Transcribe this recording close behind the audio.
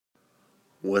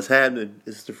What's happening?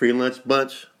 It's the Free Lunch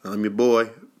Bunch. I'm your boy,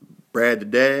 Brad the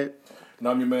Dad. And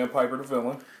I'm your man, Piper the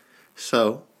Villain.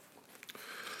 So,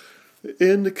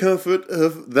 in the comfort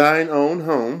of thine own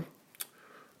home,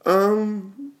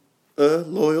 a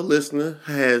loyal listener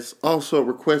has also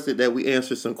requested that we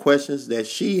answer some questions that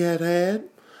she had. I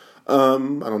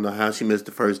don't know how she missed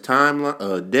the first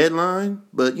deadline,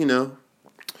 but you know,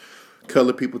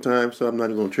 color people time, so I'm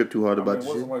not even going to trip too hard about this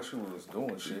shit. It wasn't like she was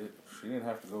doing shit. She didn't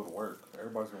have to go to work.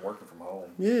 Everybody's been working from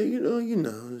home. Yeah, you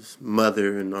know, it's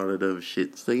mother and all that other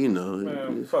shit. So, you know.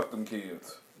 Man, fuck them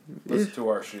kids. Listen to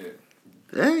our shit.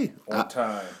 Hey. On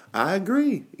time. I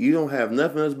agree. You don't have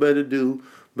nothing else better to do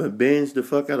but binge the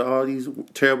fuck out of all these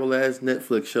terrible-ass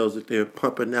Netflix shows that they're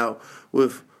pumping out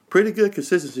with pretty good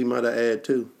consistency, might I add,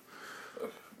 too.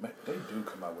 Man, they do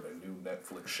come out with a new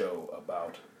Netflix show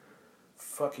about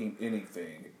fucking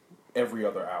anything every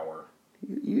other hour.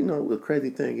 You know, the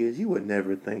crazy thing is, you would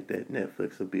never think that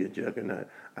Netflix would be a juggernaut.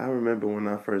 I remember when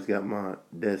I first got my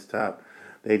desktop,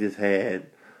 they just had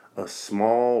a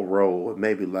small row of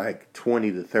maybe like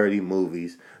 20 to 30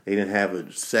 movies. They didn't have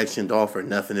it sectioned off or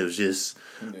nothing. It was just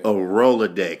a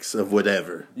Rolodex of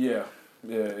whatever. Yeah,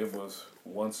 it was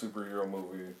one superhero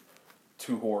movie,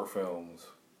 2 horror films,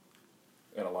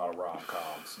 and a lot of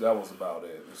rom-coms. That was about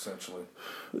it, essentially.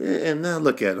 And now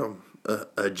look at them.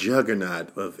 A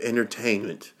juggernaut of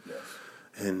entertainment. Yes.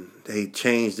 And they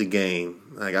changed the game.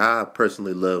 Like, I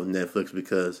personally love Netflix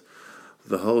because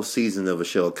the whole season of a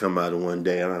show will come out in one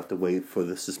day. I don't have to wait for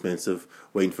the suspense of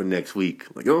waiting for next week.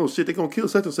 Like, oh shit, they're going to kill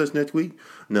such and such next week.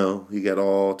 No, you got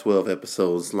all 12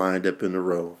 episodes lined up in a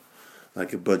row.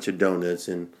 Like a bunch of donuts,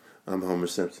 and I'm Homer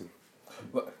Simpson.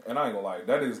 And I ain't gonna lie,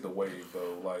 that is the wave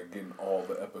though, like getting all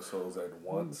the episodes at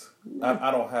once. I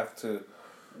don't have to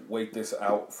wait this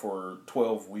out for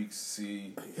 12 weeks to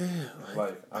see. Yeah.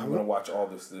 Like, I'm going to watch all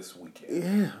this weekend.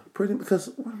 Yeah, pretty,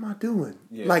 because what am I doing?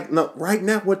 Yeah. Like, no, right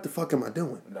now, what the fuck am I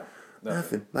doing? No.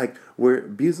 Nothing. Like, we're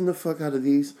abusing the fuck out of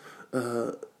these,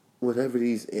 whatever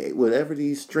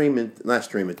these streaming, not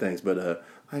streaming things, but,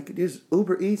 like, there's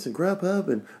Uber Eats and Grubhub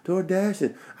and DoorDash,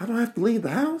 and I don't have to leave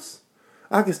the house.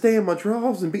 I can stay in my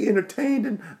drawers and be entertained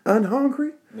and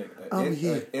unhungry.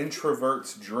 An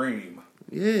introvert's dream.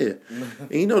 Yeah.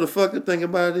 And you know the fucking thing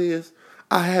about it is,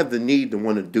 I have the need to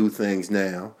want to do things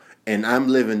now. And I'm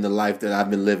living the life that I've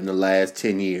been living the last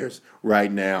 10 years right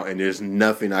now. And there's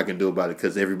nothing I can do about it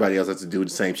because everybody else has to do the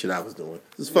same shit I was doing.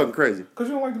 It's fucking crazy. Because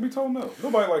you don't like to be told no.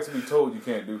 Nobody likes to be told you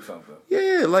can't do something.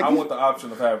 Yeah, like... I want the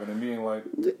option of having and being like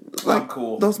I'm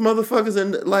cool. Those motherfuckers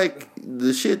and like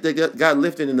the shit that got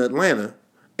lifted in Atlanta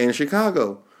and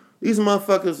Chicago. These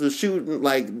motherfuckers are shooting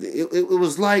like... It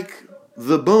was like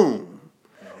the boom.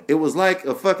 It was like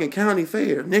a fucking county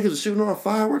fair. Niggas was shooting off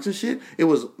fireworks and shit. It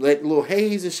was like little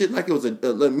haze and shit like it was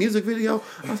a music video.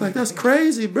 I was like, that's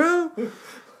crazy, bro.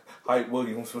 Hype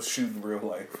Williams was shooting real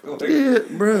life. Yeah,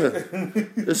 bro.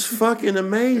 It's fucking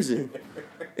amazing.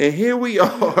 And here we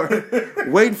are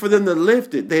waiting for them to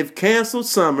lift it. They've canceled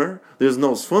summer. There's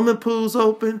no swimming pools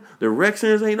open. The rec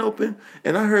centers ain't open.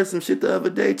 And I heard some shit the other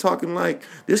day talking like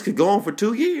this could go on for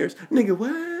 2 years. Nigga,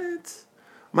 what?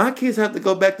 My kids have to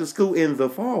go back to school in the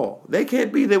fall. They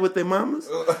can't be there with their mamas.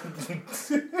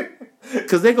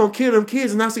 Because they're going to kill them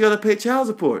kids and I still got to pay child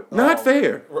support. Not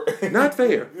fair. Not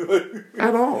fair.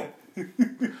 At all.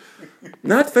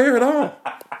 Not fair at all.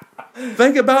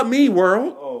 Think about me,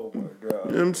 world. Oh, my God.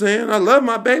 You know what I'm saying? I love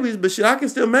my babies, but shit, I can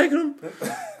still make them.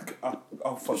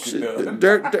 I'm fucking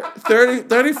done.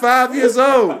 35 years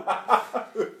old.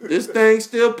 This thing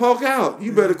still poke out.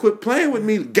 You better quit playing with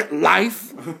me. Get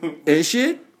life and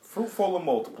shit. Fruitful and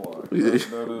multiply.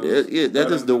 That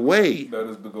is the way. That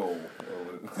is the goal.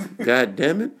 God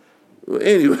damn it. Well,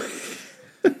 anyway.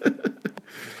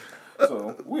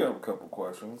 So, we have a couple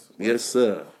questions. Yes,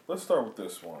 sir. Let's start with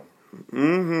this one.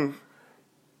 Mm-hmm.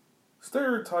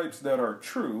 Stereotypes that are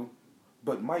true,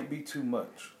 but might be too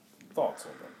much. Thoughts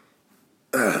on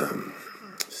them?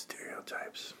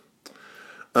 Stereotypes.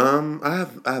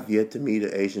 I've yet to meet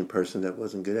an Asian person that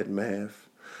wasn't good at math.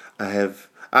 I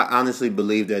honestly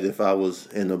believe that if I was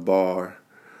in a bar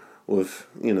with,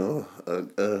 you know,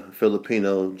 a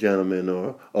Filipino gentleman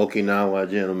or Okinawa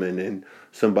gentleman and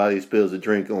somebody spills a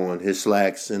drink on his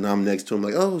slacks and I'm next to him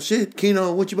like, oh shit,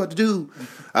 Kino, what you about to do?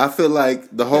 I feel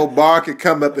like the whole bar could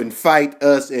come up and fight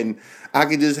us and I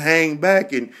could just hang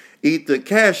back and eat the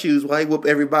cashews while he whoop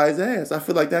everybody's ass. I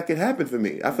feel like that could happen for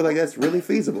me. I feel like that's really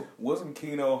feasible. Wasn't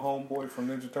Kino a homeboy from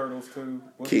Ninja Turtles too?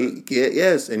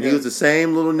 Yes, and he was the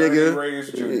same little nigga.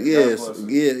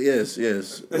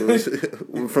 Yes.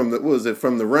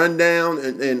 From the Rundown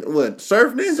and what?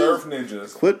 Surf Ninjas? Surf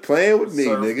Ninjas. Quit playing with me,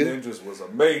 Surf nigga. Ninjas was was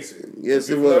amazing. Yes,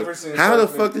 it was. How the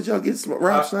fuck did y'all get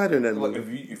Rob Schneider in that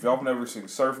movie? If y'all have never seen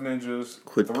Surf Ninjas,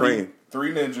 Quit playing.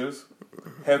 Three Ninjas,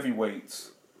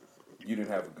 Heavyweights, you didn't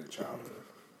have a good childhood.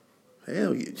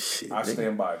 Hell yeah, shit. I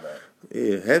stand by that.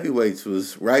 Yeah, Heavyweights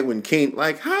was right when Keenan.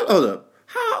 Like, hold up.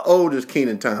 How old is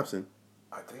Kenan Thompson?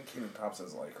 I think Kenan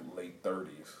Thompson's like late 30s.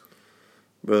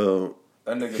 Bro,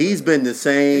 he's been the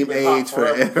same age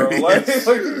forever.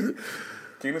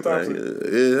 Kenan Thompson.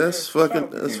 Yeah, that's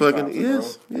fucking.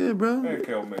 Yes, bro. Yeah, bro. And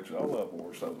Kel Mitchell, I love him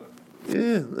or something.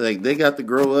 Yeah, like they got to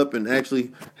grow up and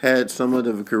actually had somewhat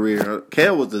of a career.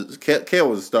 Kel was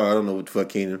a star. I don't know what the fuck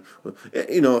Kenan.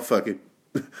 You know, fuck it.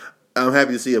 I'm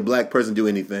happy to see a black person do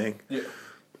anything. Yeah.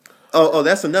 Oh,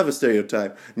 that's another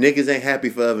stereotype. Niggas ain't happy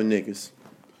for other niggas.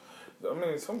 I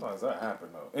mean, sometimes that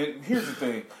happens though. And here's the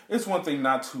thing: it's one thing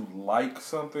not to like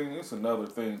something; it's another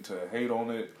thing to hate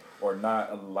on it or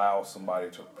not allow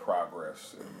somebody to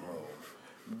progress and grow.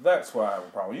 That's why I have a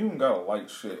problem. You don't gotta like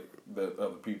shit that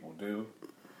other people do,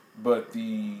 but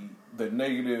the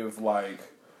negative, like,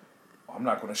 I'm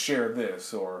not going to share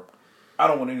this, or I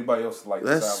don't want anybody else to like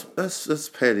this album. That's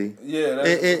petty. Yeah,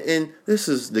 and this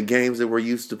is the games that we're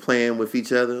used to playing with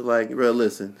each other. Like, bro,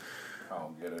 listen. I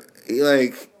don't get it.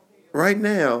 Like, right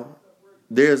now,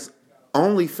 there's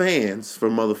only fans for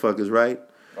motherfuckers, right?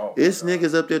 Oh, it's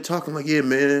niggas up there talking like, yeah,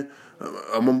 man,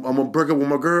 I'm gonna break up with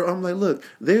my girl. I'm like, look,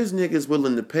 there's niggas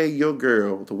willing to pay your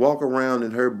girl to walk around in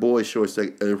her boy shorts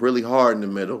that are really hard in the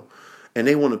middle, and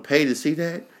they want to pay to see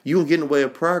that. You gonna get in the way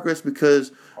of progress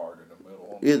because hard in the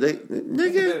middle. Yeah,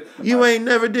 nigga, you ain't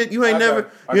never grabbed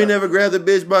the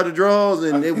bitch by the drawers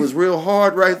and it was real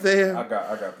hard right there. I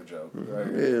got the joke.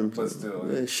 Right? Yeah, but still,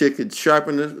 that shit could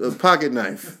sharpen a pocket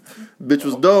knife. Bitch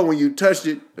was dull when you touched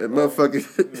it. That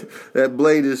motherfucker, that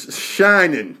blade is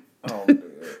shining. Oh,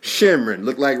 shimmering.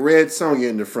 Look like Red Sonja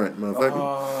in the front,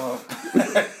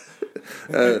 motherfucker.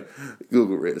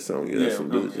 Google Red Sonja. Yeah,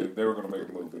 they were going to make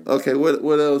a movie. Okay,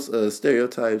 what else?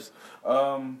 Stereotypes.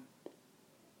 You're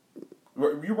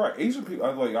right. Asian people,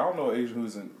 I don't know an Asian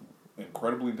who's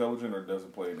incredibly intelligent or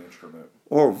doesn't play an instrument.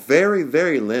 Or very,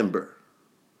 very limber.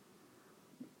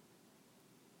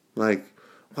 Like,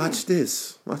 watch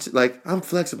this. Watch it. Like, I'm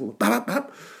flexible. Bop, bop,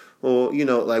 bop. Or, you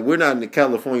know, like, we're not in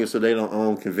California, so they don't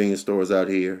own convenience stores out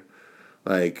here.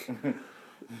 Like,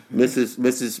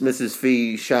 Mrs.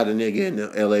 Fee shot a nigga in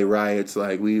the L.A. riots.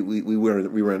 Like, we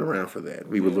ran around for that.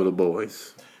 We were little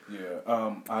boys. Yeah.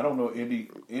 I don't know any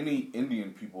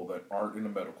Indian people that aren't in the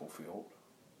medical field.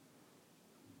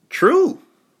 True.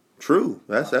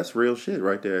 That's real shit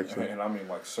right there, actually. And I mean,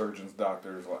 like, surgeons,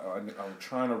 doctors. Like, I'm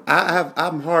trying to.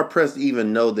 I'm hard pressed to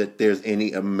even know that there's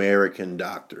any American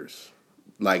doctors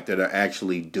like that are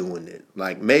actually doing it.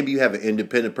 Like, maybe you have an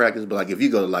independent practice, but like if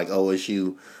you go to like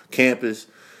OSU campus,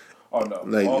 oh no,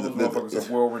 like, all those motherfuckers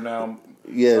are world renowned.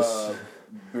 Yes,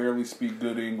 barely speak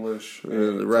good English.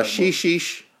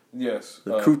 Rashishish. Yes,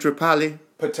 Kutrapali.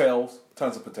 Patels,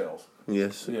 tons of Patels.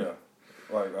 Yes. Yeah,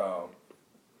 like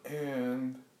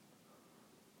and I'm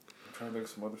trying to think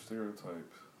of some other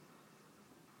stereotypes.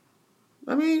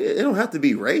 I mean, it don't have to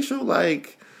be racial.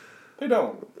 Like, they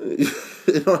don't.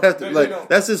 It don't have to. Like,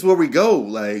 that's just where we go.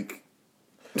 Like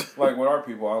with our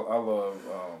people, I love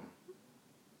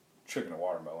chicken and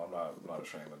watermelon. I'm not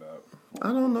ashamed of that. I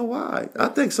don't know why. I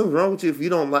think something's wrong with you if you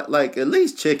don't like at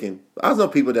least chicken. There's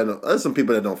some people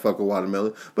that don't fuck with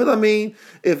watermelon. But I mean,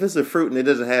 if it's a fruit and it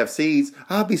doesn't have seeds,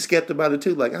 I'll be skeptical about it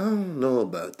too. Like, I don't know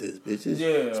about this, bitch.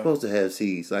 It's supposed to have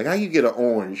seeds. Like, how you get an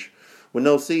orange with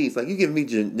no seeds? Like, you giving me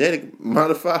genetic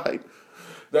modified?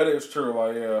 That is true.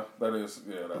 Like, that's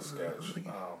sketch.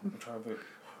 I'm trying to think.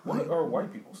 What are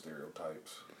white people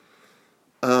stereotypes?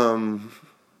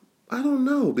 I don't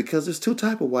know, because there's two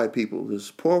type of white people.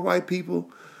 There's poor white people,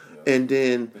 and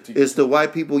then it's the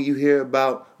white people you hear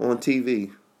about on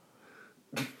TV.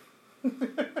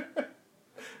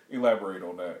 Elaborate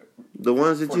on that. The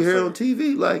ones that you hear on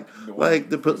TV, like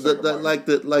the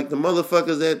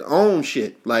motherfuckers that own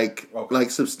shit, like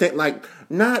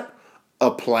not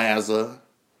a plaza,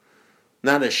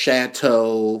 not a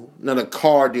chateau, not a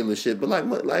car dealership, but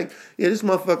this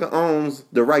motherfucker owns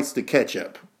the rights to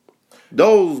ketchup.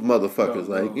 Those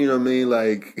motherfuckers, you know what I mean?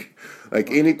 Like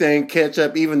anything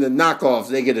ketchup, even the knockoffs,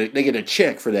 they get a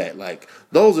check for that. Like,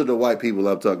 those are the white people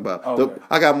I'm talking about. Okay.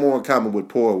 I got more in common with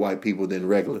poor white people than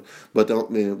regular, but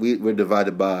we're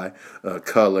divided by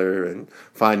color and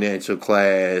financial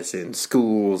class and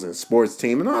schools and sports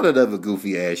team and all that other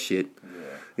goofy ass shit. Yeah. You know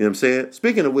what I'm saying?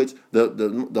 Speaking of which,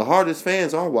 the hardest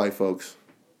fans are white folks.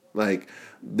 Like,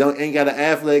 ain't got an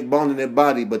athletic bone in their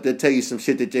body, but they tell you some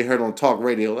shit that they heard on talk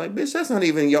radio. Like, bitch, that's not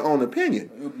even your own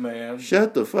opinion. Man.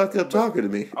 Shut the fuck up talking to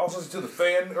me. I was listening to the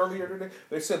Fan earlier today.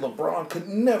 They said LeBron could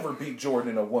never beat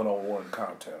Jordan in a one-on-one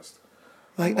contest.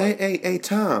 Like, hey,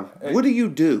 Tom, what do?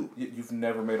 You've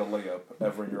never made a layup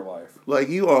ever in your life. Like,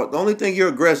 the only thing you're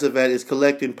aggressive at is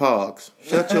collecting pogs.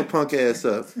 Shut your punk ass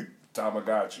up.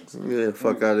 Tamagotchis. Yeah,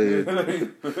 fuck out of here.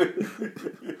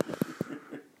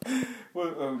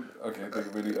 Well, I can't think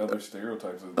of any other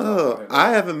stereotypes. I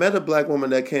haven't met a black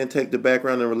woman that can't take the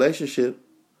background in a relationship.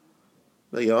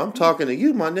 Like, yo, I'm talking to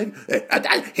you, my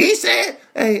nigga. He said,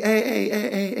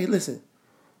 hey, listen.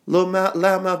 Little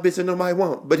loudmouth bitch that nobody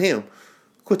want, but him.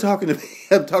 Quit talking to me.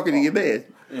 I'm talking to your man.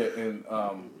 Yeah, and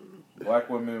black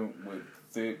women with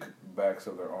thick backs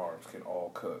of their arms can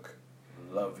all cook.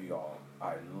 Love y'all.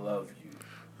 I love you.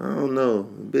 I don't know.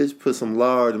 Bitch put some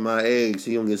lard in my eggs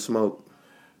so you don't get smoked.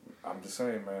 I'm just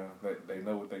saying, man, they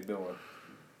know what they doing.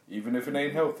 Even if it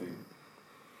ain't healthy,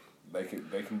 they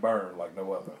can burn like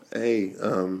no other. Hey,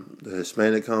 the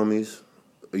Hispanic homies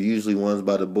are usually ones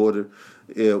by the border.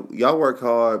 Yeah, y'all work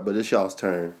hard, but it's y'all's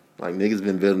turn. Like, niggas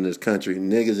been building this country.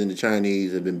 Niggas and the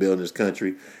Chinese have been building this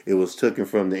country. It was taken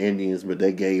from the Indians, but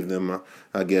they gave them,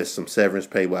 I guess, some severance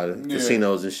pay by the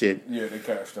casinos and shit. Yeah, they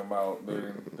cashed them out. They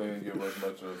didn't give us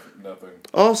much of nothing.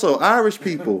 Also, Irish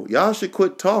people, y'all should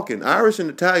quit talking. Irish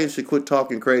and Italians should quit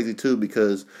talking crazy, too,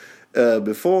 because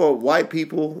before white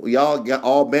people, y'all got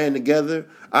all band together,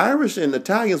 Irish and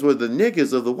Italians were the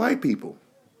niggas of the white people.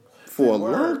 For a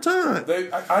long time.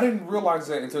 I didn't realize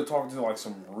that until talking to like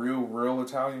some real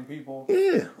Italian people.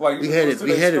 Yeah, like we had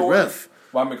it rough.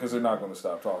 Well, I mean, because they're not going to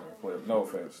stop talking. No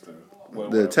offense to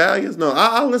the Italians. No,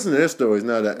 I'll listen to their stories.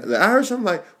 Now the Irish, I'm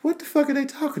like, what the fuck are they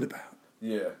talking about?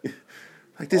 Yeah,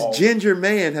 like this ginger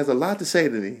man has a lot to say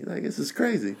to me. Like, this is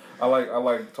crazy. I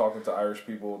like talking to Irish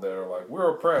people that are like, we're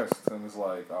oppressed, and it's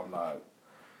like I'm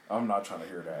not trying to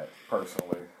hear that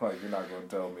personally. Like, you're not going to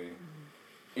tell me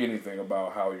anything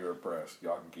about how you're oppressed.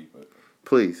 Y'all can keep it.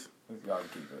 Please. Y'all can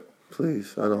keep it.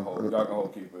 Please. I don't. Y'all can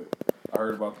hold keep it. I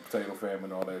heard about the potato famine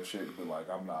and all that shit, but like,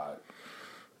 I'm not.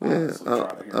 Yeah,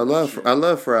 I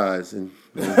love fries and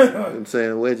I'm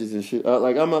saying wedges and shit.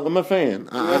 Like, I'm a fan.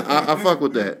 I fuck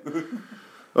with that.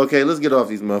 Okay, let's get off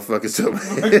these motherfuckers.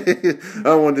 I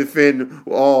don't want to defend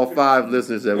all 5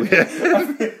 listeners that we have.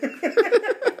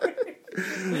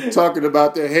 Talking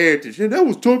about their heritage, and that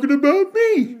was talking about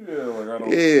me. Yeah, like I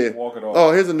don't walk it off.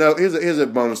 Oh, here's a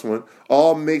bonus one.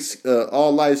 All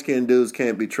light skinned dudes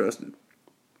can't be trusted.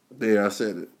 There, I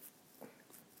said it.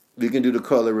 You can do the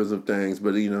colorism things,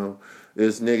 but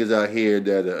there's niggas out here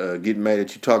that get mad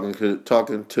at you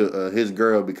talking to his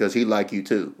girl because he like you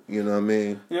too. You know what I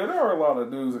mean? Yeah, there are a lot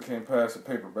of dudes that can't pass a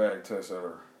paper bag test that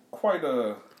are quite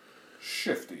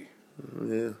shifty.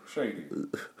 Yeah, shady,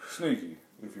 sneaky.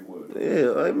 If you would.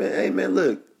 Yeah, hey man,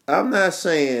 look, I'm not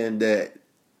saying that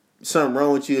something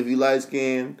wrong with you if you light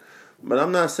skinned, but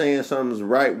I'm not saying something's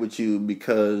right with you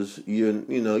because you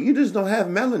just don't have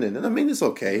melanin. And I mean, it's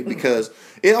okay because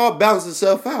it all balances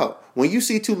itself out. When you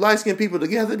see 2 light skinned people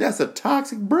together, that's a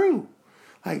toxic brew.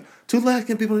 Like, 2 light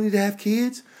skinned people need to have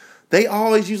kids. They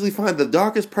always usually find the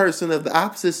darkest person of the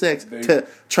opposite sex to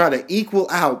try to equal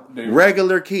out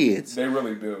regular kids. They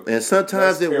really do. And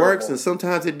sometimes it works and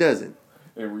sometimes it doesn't.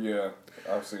 Yeah,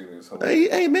 I've seen this.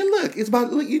 Hey, man, look, it's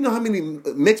about, you know how many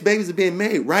mixed babies are being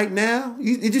made right now?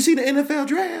 Did you see the NFL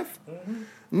draft? Mm-hmm.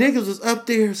 Niggas was up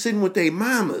there sitting with their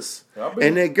mamas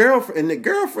and their girlfriend,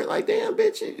 like, damn,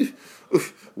 bitch,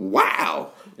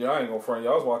 wow. Yeah, I ain't gonna front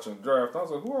you. I was watching the draft. I was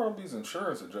like, who are all these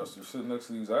insurance adjusters sitting next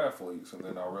to these athletes? And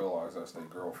then I realized that's their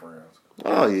girlfriends.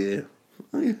 Oh, yeah.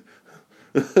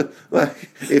 Like,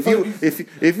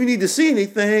 if you need to see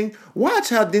anything, watch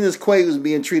how Dennis Quaid was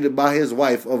being treated by his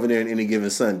wife over there on Any Given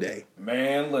Sunday.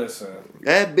 Man, listen.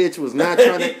 That bitch was not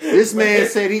trying to. This man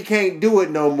said he can't do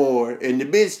it no more, and the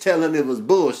bitch telling him it was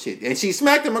bullshit, and she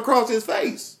smacked him across his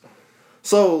face.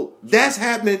 So that's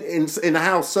happening in the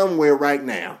house somewhere right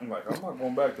now. I'm like, I'm not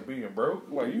going back to being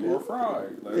broke. Like, you were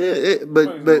fried. Like, yeah,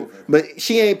 but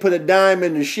she ain't put a dime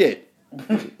in the shit.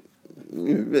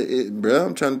 Bro,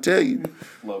 I'm trying to tell you.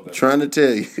 Love that. Trying to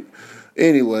tell you.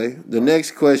 Anyway, the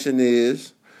next question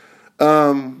is,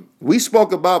 we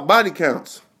spoke about body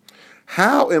counts.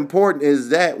 How important is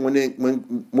that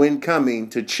when coming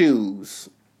to choose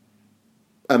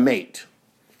a mate?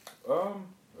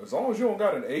 As long as you don't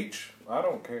got an H, I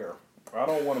don't care. I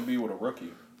don't want to be with a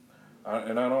rookie.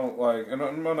 I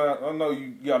know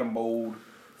you got to mold.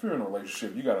 If you're in a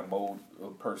relationship, you got to mold a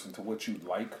person to what you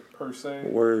like, per se.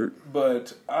 Word.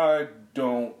 But I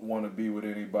don't want to be with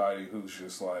anybody who's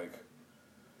just like,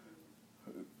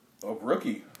 a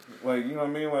rookie. Like, you know what I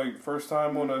mean? Like, first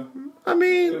time in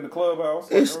the clubhouse.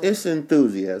 It's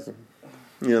enthusiasm.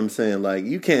 You know what I'm saying? Like,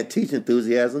 you can't teach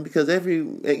enthusiasm because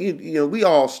we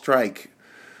all strike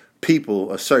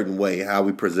people a certain way, how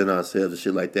we present ourselves and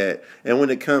shit like that. And when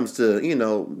it comes to,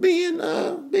 being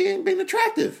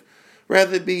attractive,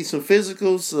 rather it be some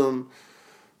physical, some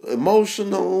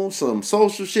emotional, some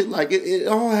social shit, like it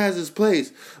all has its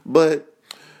place. But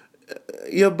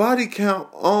your body count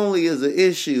only is an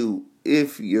issue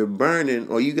if you're burning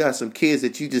or you got some kids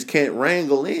that you just can't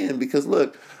wrangle in. Because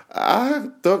look,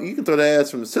 you can throw the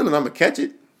ass from the ceiling, I'm gonna catch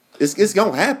it. It's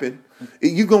gonna happen.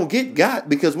 You gonna get got,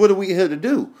 because what are we here to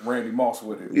do? Randy Moss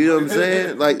with it. You know what I'm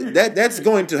saying? Like that's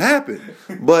going to happen.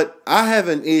 But I have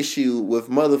an issue with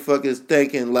motherfuckers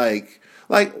thinking like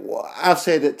I've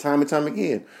said it time and time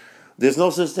again. There's no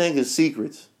such thing as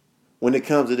secrets when it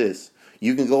comes to this.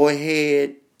 You can go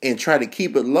ahead and try to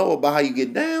keep it low about how you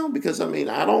get down, because,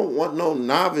 I don't want no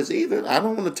novice either. I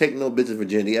don't want to take no bitch's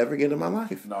virginity ever again in my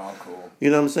life. No, I'm cool. You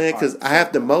know what I'm saying? Because I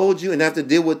have to mold you and have to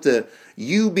deal with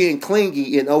you being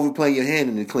clingy and overplaying your hand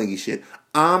in the clingy shit.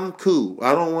 I'm cool.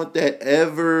 I don't want that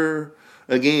ever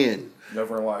again.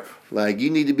 Never in life. Like,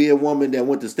 you need to be a woman that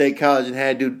went to state college and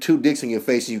had to do 2 dicks in your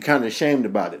face and you kind of ashamed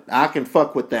about it. I can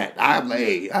fuck with that.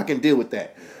 I can deal with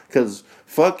that. Because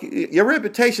your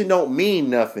reputation don't mean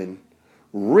nothing,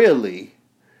 really,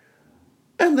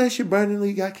 unless you're burning and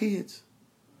you got kids.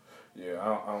 Yeah,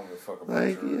 I don't give a fuck about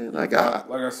that.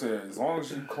 Like I said, as long as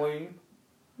you clean,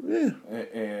 yeah,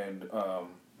 and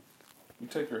you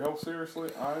take your health seriously,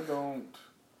 I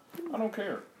don't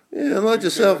care. Yeah, and let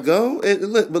yourself go.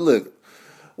 But look,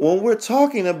 when we're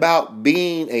talking about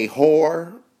being a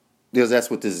whore, because that's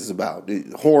what this is about,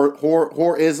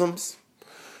 whoreisms.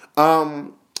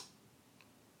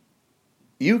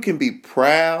 You can be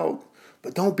proud,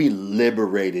 but don't be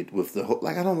liberated with the whole.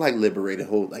 Like, I don't like liberated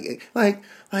whole. Like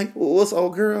what's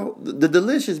old girl? The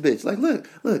delicious bitch. Like,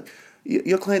 look,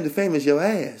 your claim to fame is your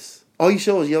ass. All you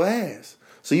show is your ass.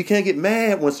 So you can't get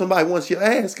mad when somebody wants your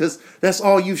ass, because that's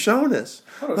all you've shown us.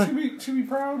 Hold on, she be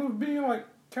proud of being like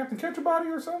Captain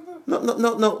Catchabody or something?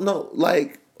 No.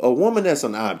 Like a woman that's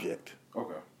an object.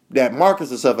 Okay. That markets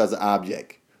herself as an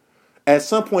object. At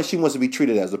some point, she wants to be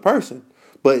treated as a person,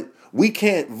 but we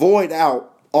can't void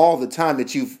out all the time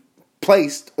that you've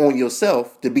placed on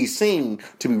yourself to be seen,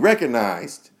 to be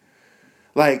recognized.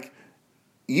 Like,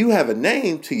 you have a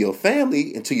name to your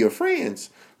family and to your friends.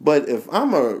 But if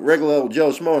I'm a regular old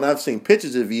Joe Schmo and I've seen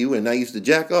pictures of you and I used to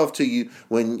jack off to you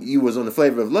when you was on the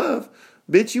Flavor of Love,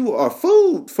 bitch, you are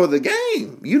food for the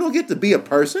game. You don't get to be a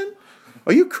person.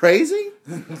 Are you crazy?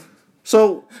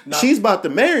 So she's about to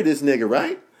marry this nigga,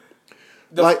 right?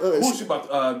 Who's she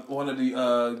about? One of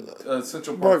the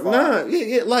Central Park Five.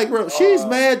 Yeah, like, bro, she's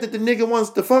mad that the nigga wants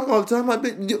to fuck all the time.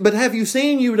 Like, but have you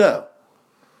seen you though?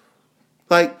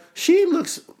 Like, she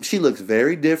looks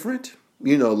very different.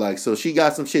 So she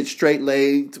got some shit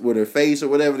straight-legged with her face or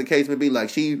whatever the case may be. Like,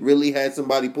 she really had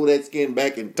somebody pull that skin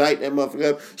back and tighten that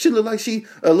motherfucker up. She look like she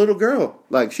a little girl.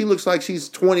 Like, she looks like she's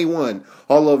 21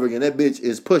 all over again. That bitch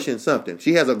is pushing something.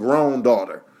 She has a grown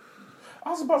daughter.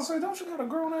 I was about to say, don't you got a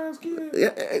grown-ass kid?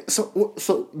 Yeah.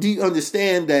 So do you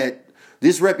understand that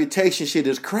this reputation shit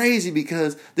is crazy,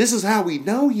 because this is how we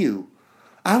know you?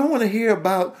 I don't want to hear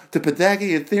about the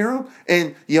Pythagorean theorem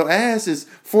and your ass is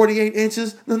 48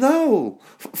 inches. No.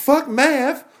 Fuck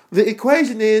math. The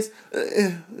equation is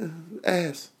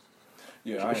ass.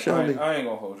 Yeah, I ain't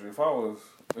gonna hold you. If I was,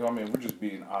 we're just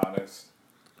being honest.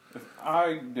 If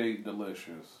I date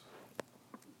Delicious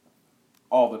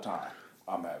all the time,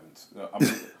 I'm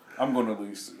gonna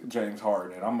lease James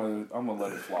Harden, and I'm gonna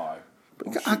let it fly.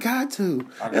 I got to.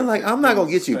 And I'm not going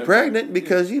to get you pregnant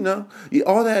because,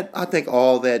 all that, I think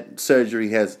all that surgery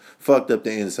has fucked up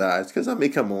the insides. Because,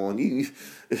 come on.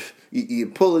 You're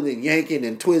pulling and yanking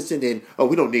and twisting and,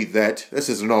 we don't need that. That's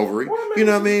just an ovary. Well, you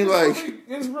know what I mean?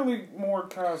 It's really more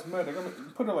cosmetic.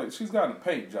 Put it like, she's got a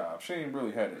paint job. She ain't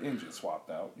really had an engine swapped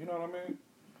out. You know what I mean?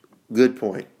 Good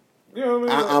point. You know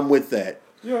what I mean? I'm with that.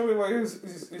 You know what I mean?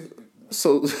 Like,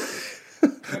 so...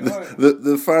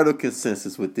 the final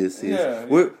consensus with this is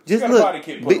we're just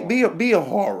be a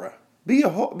horror.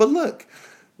 But look,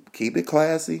 keep it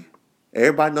classy.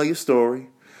 Everybody know your story.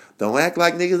 Don't act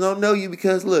like niggas don't know you,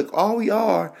 because look, all we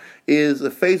are is a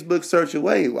Facebook search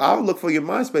away. I'll look for your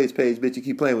MySpace page, bitch. You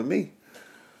keep playing with me.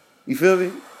 You feel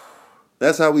me?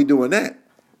 That's how we doing that.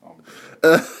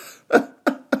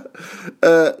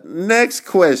 Next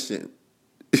question.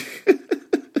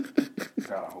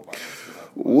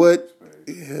 What?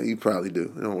 Yeah, you probably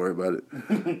do. Don't worry about it.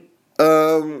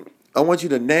 I want you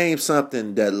to name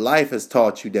something that life has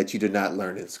taught you that you did not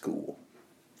learn in school.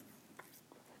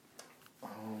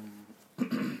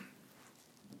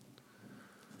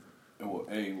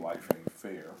 life ain't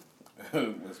fair.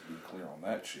 Let's be clear on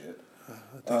that shit.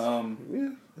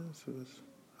 Yeah,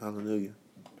 hallelujah.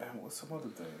 And what's some other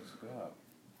things? God,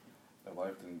 that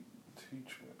life didn't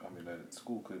teach me. I mean, that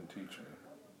school couldn't teach me.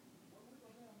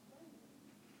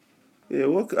 Yeah,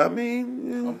 well, I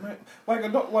mean, yeah. Oh,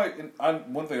 man.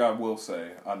 One thing I will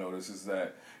say I noticed is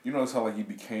that you notice how like you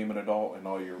became an adult and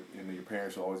your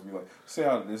parents will always be like, "Say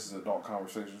how this is adult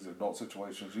conversations, adult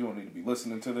situations. You don't need to be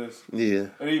listening to this." Yeah.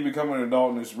 And then you become an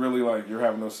adult and it's really like you're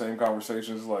having those same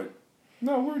conversations. Like,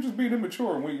 no, we're just being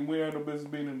immature and we have no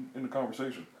business being in the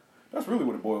conversation. That's really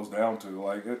what it boils down to.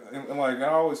 Like, and I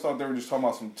always thought they were just talking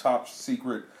about some top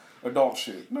secret adult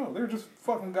shit. No, they're just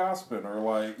fucking gossiping or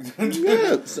like...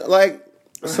 yeah, like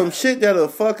some shit that'll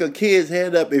fuck a kid's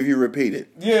head up if you repeat it.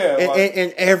 Yeah.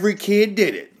 And every kid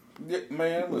did it. Yeah,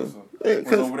 man, listen.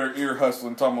 Was over there ear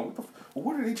hustling talking about,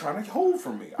 what are they trying to hold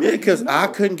from me? Yeah, because I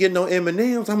couldn't get no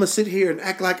M&Ms. I'm going to sit here and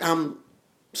act like I'm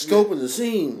scoping the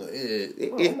scene.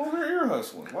 I'm over there ear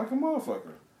hustling like a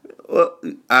motherfucker. Well,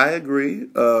 I agree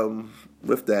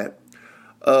with that.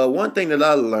 One thing that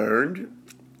I learned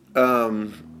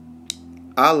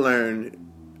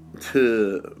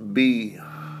to be,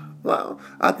 well,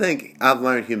 I think I've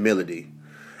learned humility.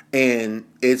 And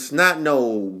it's not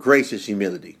no gracious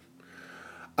humility.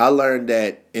 I learned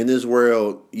that in this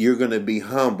world, you're going to be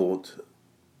humbled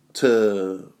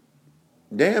to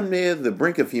damn near the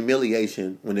brink of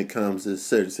humiliation when it comes to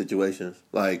certain situations.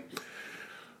 Like,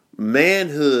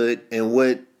 manhood and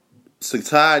what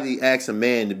society asks a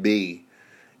man to be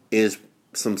is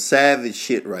some savage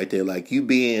shit right there. Like, you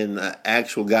being an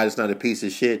actual guy that's not a piece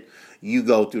of shit, you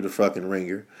go through the fucking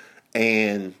ringer.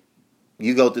 And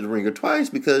you go through the ringer twice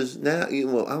because now,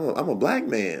 I'm a black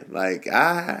man. Like,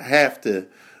 I have to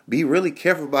be really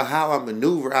careful about how I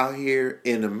maneuver out here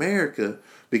in America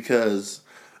because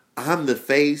I'm the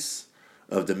face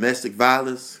of domestic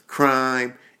violence,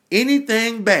 crime,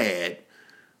 anything bad,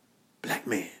 black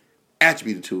man,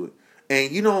 attributed to it.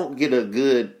 And you don't get a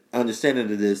good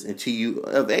understanding of this until you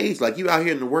of age. Like, you out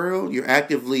here in the world, you're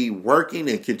actively working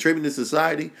and contributing to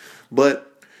society.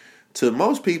 But to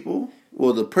most people,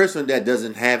 well, the person that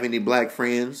doesn't have any black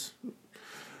friends,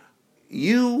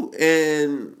 you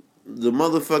and the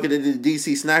motherfucker that did the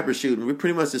DC sniper shooting, we're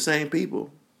pretty much the same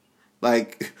people.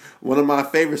 Like, one of my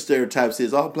favorite stereotypes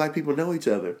is all black people know each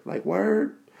other. Like,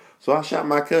 word? So I shot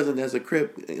my cousin as a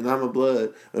Crip, and I'm a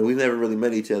Blood, and we've never really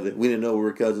met each other. We didn't know we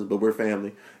were cousins, but we're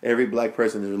family. Every black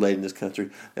person is related in this country.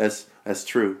 That's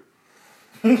true.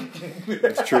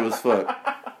 It's true as fuck.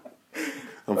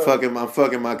 I'm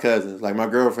fucking my cousins. Like, my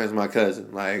girlfriend's my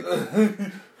cousin. Like,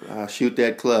 I shoot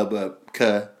that club up,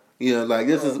 cuh. You know, like,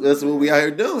 this is what we out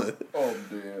here doing. Oh,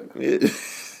 damn.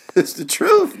 It's the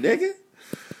truth, nigga.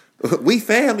 We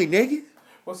family, nigga.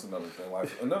 What's another thing?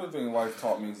 Another thing life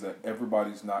taught me is that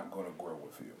everybody's not going to grow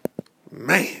with you.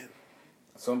 Man.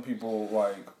 Some people,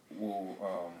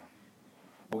 will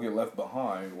get left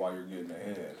behind while you're getting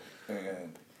ahead.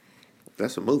 And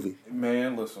that's a movie.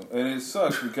 Man, listen. And it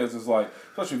sucks because it's like,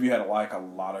 especially if you had a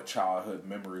lot of childhood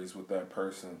memories with that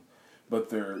person. But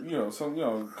they're, a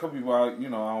couple people I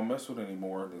don't mess with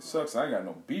anymore. It sucks. I ain't got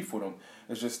no beef with them.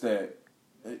 It's just that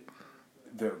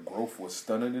their growth was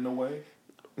stunted in a way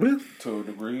to a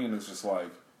degree. And it's just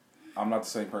like, I'm not the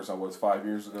same person I was 5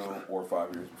 years ago or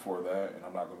 5 years before that. And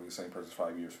I'm not going to be the same person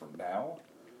 5 years from now.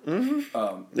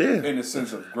 Mm-hmm. In the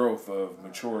sense of growth, of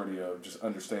maturity, of just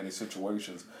understanding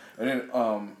situations. And then,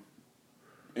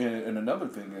 and another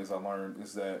thing I learned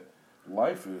is that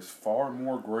life is far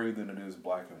more gray than it is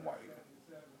black and white.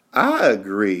 I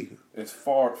agree. It's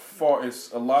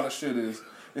it's a lot of shit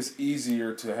it's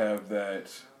easier to have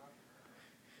that.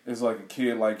 It's like a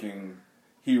kid liking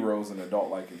heroes and an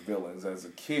adult liking villains. As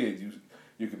a kid,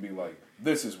 you can be like,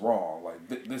 this is wrong.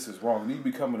 Like, this is wrong. And you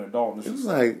become an adult. And it's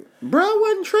like, bro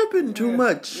wasn't tripping too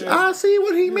much. Yeah. I see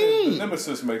what he means. The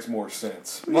nemesis makes more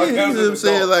sense. Like, you know what I'm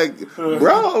saying? Like,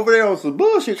 bro over there on some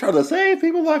bullshit trying to save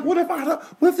people. Like, what if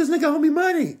this nigga owe me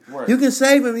money? Right. You can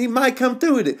save him. He might come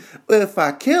through with it. But if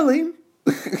I kill him,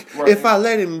 right. If I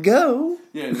let him go.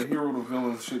 Yeah, and the hero to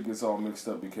villains shit gets all mixed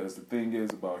up because the thing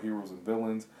is about heroes and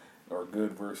villains or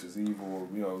good versus evil,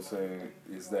 you know what I'm saying,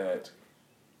 is that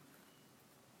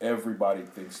everybody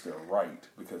thinks they're right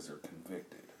because they're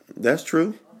convicted. That's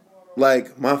true.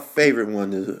 Like, my favorite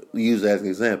one to use as an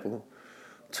example.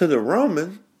 To the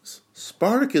Romans,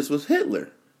 Spartacus was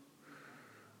Hitler.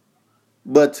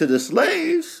 But to the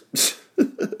slaves,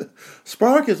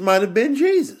 Spartacus might have been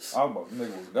Jesus. I'm a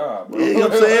nigga was God, bro. You know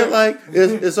what I'm saying? Like,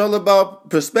 it's all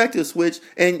about perspective switch.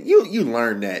 And you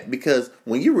learn that because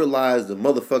when you realize the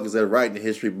motherfuckers that are writing the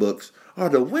history books are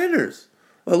the winners.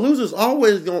 A loser's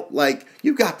always going like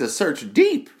you got to search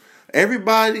deep.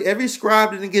 Every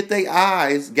scribe didn't get their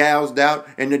eyes gouged out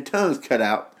and their tongues cut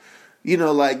out. You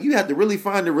know, like you have to really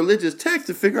find the religious text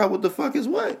to figure out what the fuck is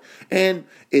what. And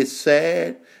it's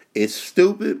sad, it's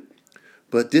stupid,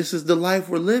 but this is the life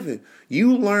we're living.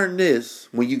 You learn this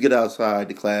when you get outside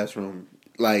the classroom.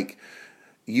 Like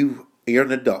you're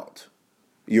an adult.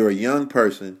 You're a young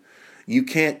person. You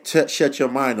can't shut your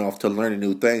mind off to learning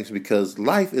new things because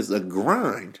life is a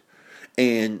grind.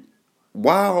 And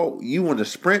while you want to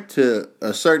sprint to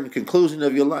a certain conclusion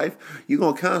of your life, you're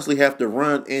going to constantly have to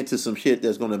run into some shit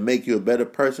that's going to make you a better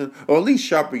person or at least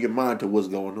sharpen your mind to what's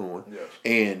going on. Yes.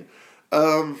 And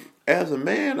as a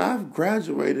man, I've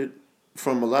graduated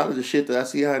from a lot of the shit that I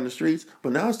see out in the streets,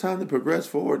 but now it's time to progress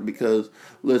forward because,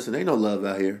 listen, ain't no love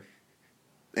out here.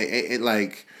 And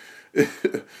like,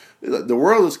 the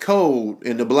world is cold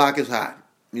and the block is hot.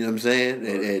 You know what I'm saying?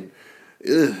 And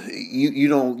you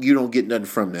don't get nothing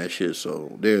from that shit.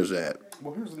 So there's that.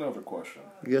 Well, here's another question.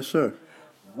 Yes, sir.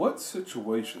 What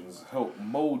situations helped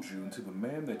mold you into the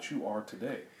man that you are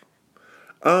today?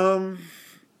 I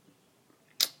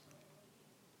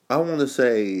want to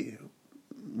say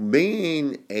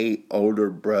being a older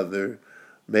brother,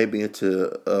 maybe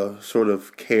into a sort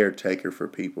of caretaker for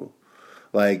people.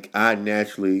 Like, I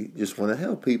naturally just want to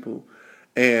help people.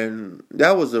 And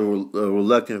that was a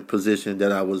reluctant position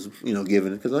that I was,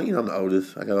 given. Because, I'm the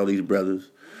oldest. I got all these brothers.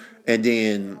 And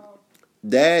then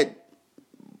that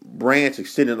branch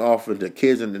extended off into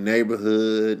kids in the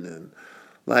neighborhood. And,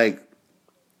 like,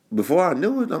 before I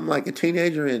knew it, I'm like a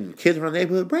teenager and kids around the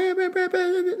neighborhood.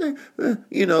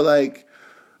 Like,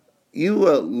 you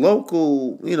a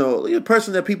local, you're a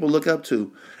person that people look up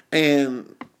to.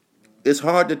 And it's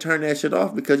hard to turn that shit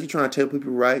off because you're trying to tell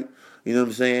people right. You know what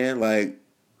I'm saying? Like,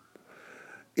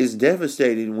 it's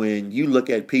devastating when you look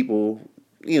at people,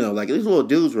 like these little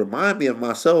dudes remind me of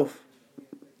myself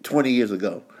 20 years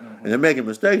ago. Mm-hmm. And they're making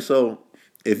mistakes. So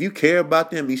if you care about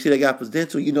them, you see they got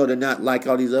potential, they're not like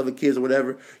all these other kids or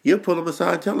whatever, you'll pull them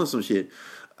aside and tell them some shit.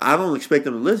 I don't expect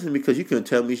them to listen because you couldn't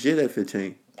tell me shit at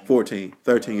 15, 14,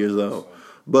 13 years old.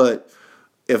 But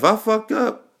if I fucked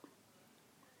up,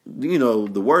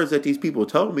 the words that these people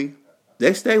told me,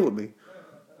 they stay with me.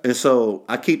 And so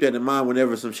I keep that in mind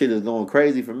whenever some shit is going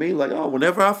crazy for me. Like,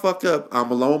 whenever I fuck up,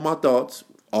 I'm alone with my thoughts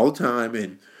all the time.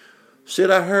 And shit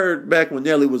I heard back when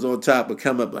Nelly was on top would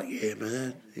come up like, yeah,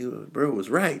 man, bro was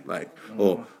right. Like,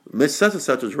 or Miss such and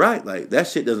such was right. Like, that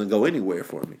shit doesn't go anywhere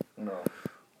for me.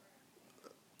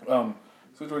 No.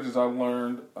 Situations I've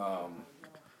learned,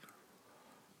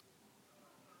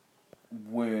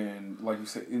 when, like you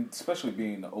said, especially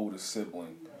being the oldest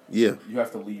sibling, you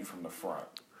have to lead from the front.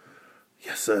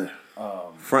 Yes, sir.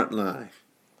 Front line.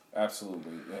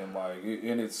 Absolutely.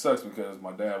 And it sucks because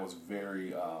my dad was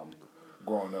very,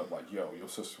 growing up like, yo, your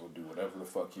sister will do whatever the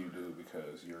fuck you do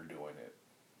because you're doing it.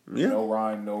 Yeah. No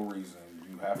rhyme, no reason.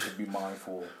 You have to be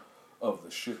mindful of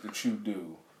the shit that you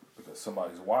do because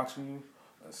somebody's watching you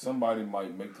and somebody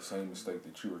might make the same mistake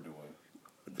that you are doing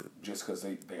just because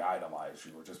they idolize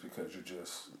you or just because you're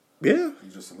just... Yeah.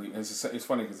 You just leave. It's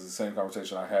funny because it's the same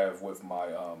conversation I have with my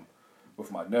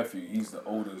nephew. He's the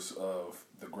oldest of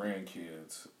the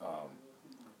grandkids,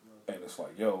 and it's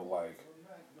like,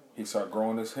 he started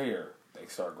growing his hair. They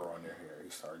start growing their hair. He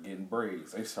started getting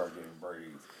braids. They start getting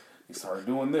braids. He started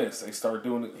doing this. They started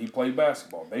doing it. He played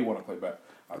basketball. They want to play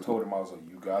basketball. I told him, I was like,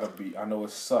 you gotta be. I know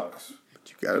it sucks. But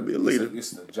you gotta be a leader.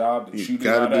 It's the job that you did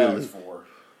not ask for,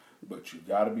 but you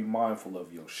gotta be mindful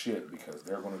of your shit because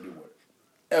they're gonna do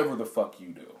whatever the fuck you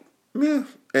do. Yeah,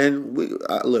 and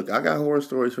I got horror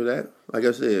stories for that. Like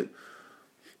I said,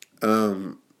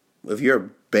 if you're a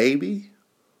baby,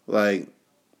 like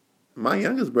my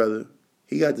youngest brother,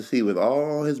 he got to see what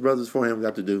all his brothers before him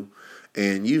got to do.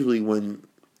 And usually when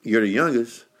you're the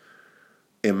youngest,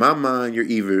 in my mind, you're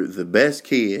either the best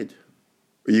kid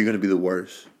or you're going to be the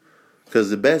worst. Because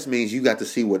the best means you got to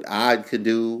see what I could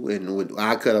do and what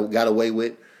I could have got away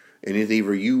with. And it's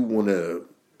either you want to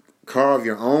carve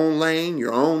your own lane,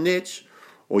 your own niche,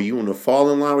 or you want to fall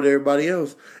in line with everybody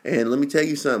else. And let me tell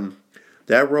you something.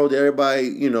 That road that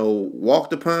everybody,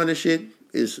 walked upon and shit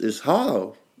is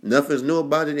hollow. Nothing's new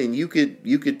about it, and you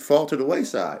could fall to the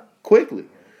wayside quickly.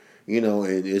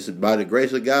 And it's by the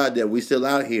grace of God that we still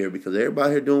out here because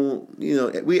everybody here doing,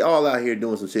 we all out here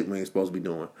doing some shit we ain't supposed to be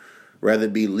doing. Rather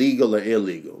it be legal or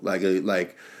illegal.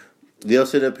 Like they'll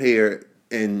sit up here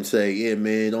and say, yeah,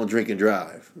 man, don't drink and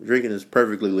drive. Drinking is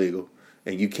perfectly legal.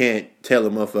 And you can't tell a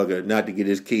motherfucker not to get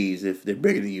his keys if they're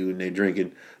bigger than you and they're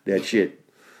drinking that shit.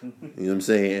 You know what I'm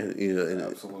saying?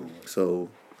 Absolutely. So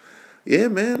Yeah,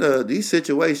 man. These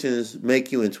situations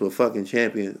make you into a fucking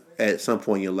champion at some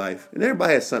point in your life, and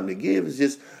everybody has something to give. It's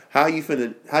just how you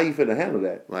finna handle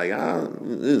that. Like,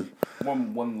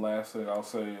 One last thing I'll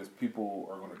say is people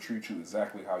are going to treat you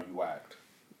exactly how you act.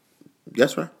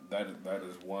 that's right. That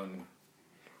is one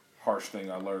harsh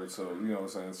thing I learned. So you know what I'm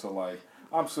saying. So like,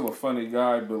 I'm still a funny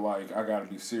guy, but like, I gotta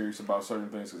be serious about certain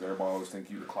things because everybody always think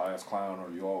you the class clown or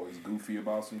you always goofy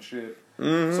about some shit.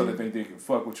 Mm-hmm. So they think they can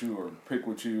fuck with you or pick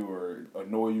with you or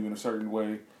annoy you in a certain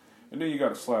way. And then you got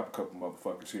to slap a couple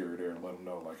motherfuckers here or there and let them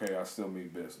know, like, hey, I still mean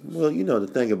business. Well, the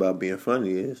thing about being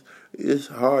funny is it's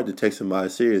hard to take somebody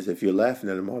serious if you're laughing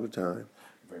at them all the time.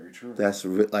 Very true. That's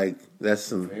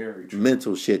some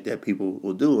mental shit that people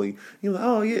will do. And you're like,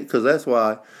 oh yeah, because that's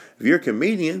why if you're a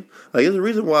comedian, like there's a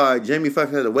reason why Jamie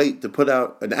Foxx had to wait to put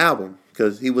out an album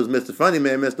because he was Mr. Funny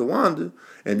Man, Mr. Wanda,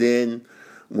 and then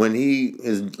when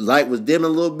his light was dimming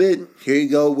a little bit, here you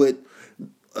go with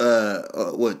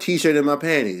T-shirt in my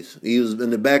panties. He was in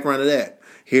the background of that.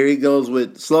 Here he goes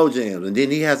with Slow Jams, and then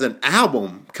he has an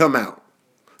album come out.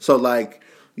 So like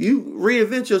you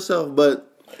reinvent yourself, but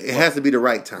it has to be the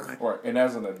right time. Right, and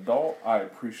as an adult, I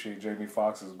appreciate Jamie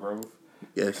Foxx's growth.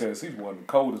 Yes, because he's one of the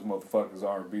coldest motherfuckers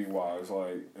R&B wise.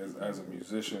 Like as a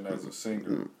musician, as a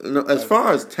singer. No, as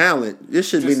far as talent, this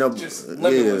should be no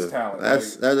limitless talent.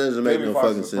 That doesn't make no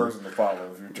fucking sense. Jamie Foxx is the person to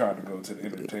follow if you're trying to go to the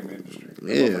entertainment industry.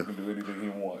 He can do anything he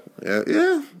wants.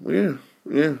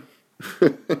 Yeah.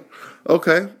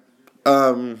 Okay.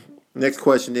 Next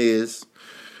question is: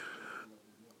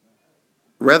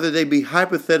 rather they be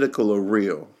hypothetical or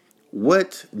real,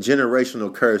 what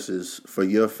generational curses for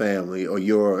your family or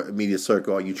your immediate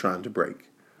circle are you trying to break?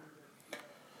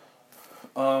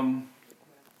 I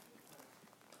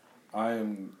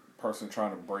am a person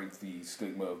trying to break the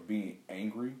stigma of being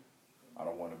angry. I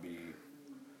don't want to be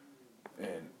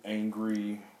an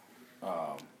angry,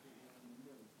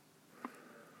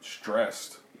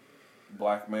 stressed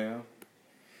black man.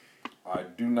 I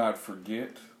do not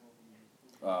forget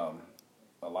a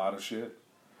lot of shit.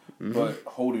 Mm-hmm. But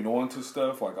holding on to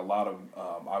stuff, like a lot of,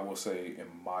 I will say in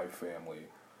my family,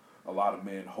 a lot of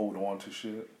men hold on to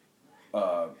shit.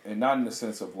 And not in the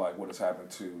sense of like what has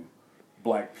happened to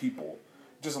black people.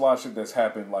 Just a lot of shit that's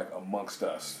happened like amongst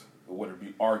us. Whether it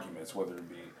be arguments, whether it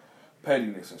be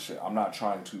pettiness and shit. I'm not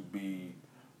trying to be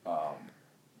a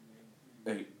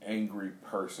angry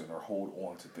person or hold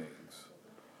on to things.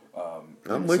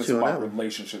 I'm with you on that.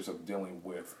 Relationships of dealing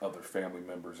with other family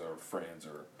members or friends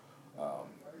or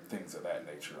things of that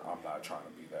nature. I'm not trying to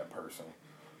be that person.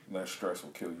 That stress will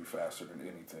kill you faster than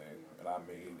anything. And I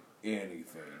mean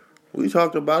anything. We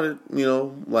talked about it,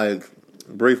 like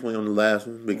briefly on the last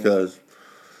one because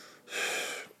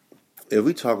if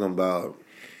we talking about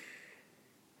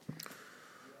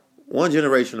one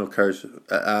generational curse,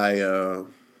 I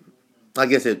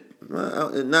guess it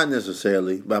not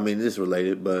necessarily, but I mean it's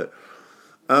related, but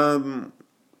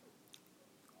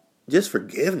just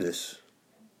forgiveness.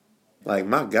 Like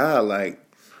my God, like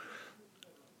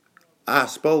I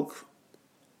spoke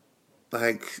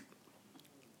like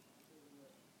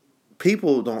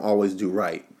people don't always do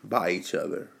right by each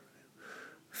other.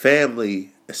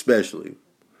 Family especially.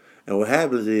 And what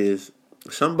happens is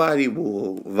somebody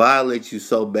will violate you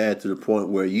so bad to the point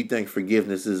where you think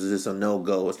forgiveness is just a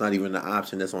no-go. It's not even an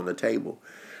option that's on the table.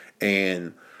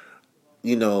 And,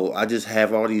 I just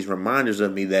have all these reminders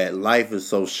of me that life is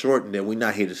so short and that we're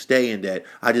not here to stay and that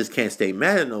I just can't stay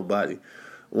mad at nobody.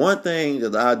 One thing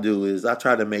that I do is I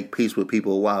try to make peace with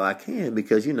people while I can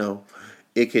because,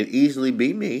 it could easily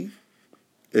be me.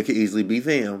 It could easily be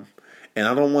them. And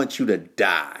I don't want you to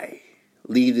die.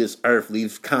 Leave this earth,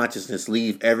 leave consciousness,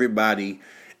 leave everybody.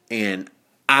 And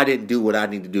I didn't do what I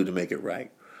need to do to make it right.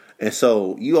 And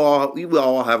so we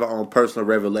all have our own personal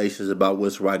revelations about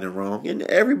what's right and wrong. And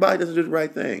everybody doesn't do the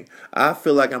right thing. I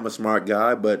feel like I'm a smart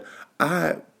guy, but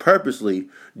I purposely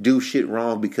do shit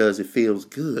wrong because it feels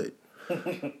good.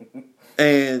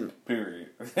 And period.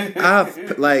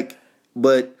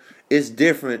 But it's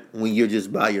different when you're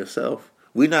just by yourself.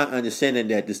 We're not understanding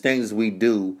that the things we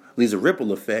do leaves a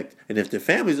ripple effect. And if the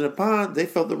family's in the pond, they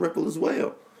felt the ripple as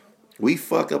well. We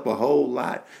fuck up a whole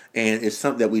lot. And it's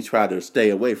something that we try to stay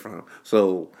away from.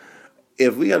 So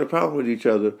if we got a problem with each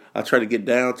other, I try to get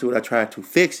down to it. I try to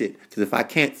fix it. Because if I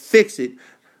can't fix it,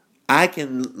 I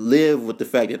can live with the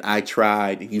fact that I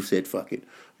tried and you said fuck it.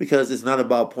 Because it's not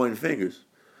about pointing fingers.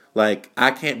 Like,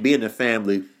 I can't be in a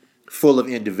family full of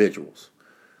individuals.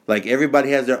 Like,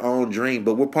 everybody has their own dream,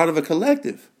 but we're part of a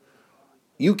collective.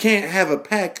 You can't have a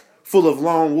pack full of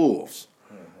lone wolves.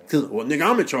 Because, well, nigga,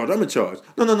 I'm in charge.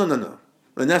 No.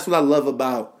 And that's what I love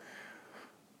about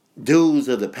dudes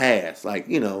of the past. Like,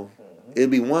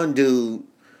 It'd be one dude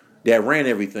that ran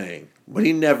everything, but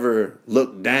he never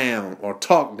looked down or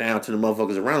talked down to the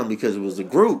motherfuckers around him because it was a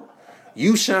group.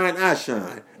 You shine, I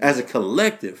shine. As a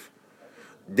collective,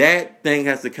 that thing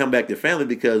has to come back to family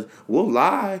because we'll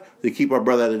lie to keep our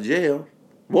brother out of jail.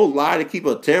 We'll lie to keep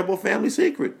a terrible family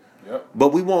secret. Yep. But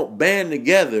we won't band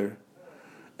together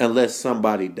unless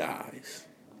somebody dies.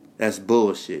 That's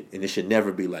bullshit, and it should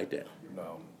never be like that.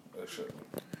 No, it shouldn't.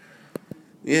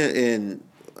 Yeah, and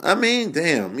I mean,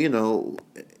 damn,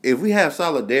 if we have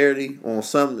solidarity on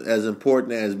something as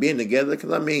important as being together,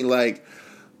 because I mean, like,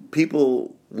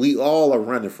 people, we all are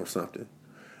running for something.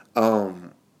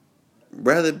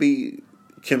 Rather be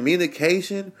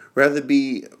communication, rather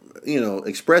be,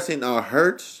 expressing our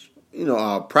hurts,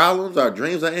 our problems, our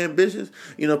dreams, our ambitions.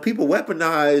 People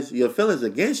weaponize your feelings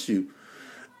against you.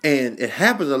 And it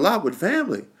happens a lot with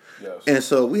family. Yes. And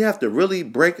so we have to really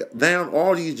break down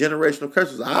all these generational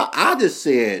curses. I just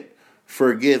said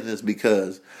forgiveness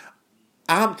because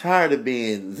I'm tired of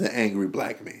being the angry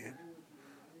black man.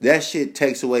 That shit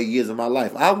takes away years of my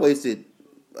life. I wasted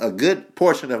a good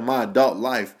portion of my adult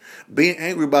life being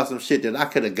angry about some shit that I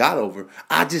could have got over.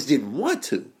 I just didn't want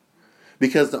to.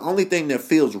 Because the only thing that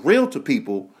feels real to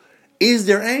people is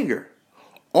their anger.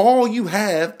 All you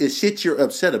have is shit you're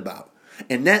upset about.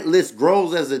 And that list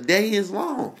grows as the day is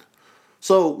long.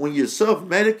 So when you're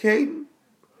self-medicating,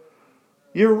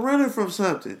 you're running from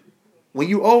something. When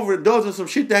you overdose on some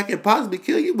shit that can possibly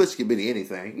kill you, which can be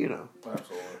anything,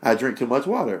 Absolutely. I drink too much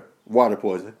water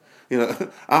poisoning.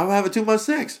 I'm having too much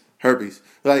sex, herpes.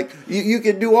 Like, you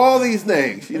can do all these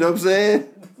things, you know what I'm saying?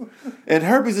 And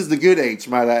herpes is the good H,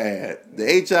 might I add.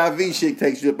 The HIV shit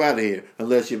takes you up out of here,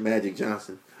 unless you're Magic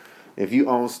Johnson. If you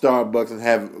own Starbucks and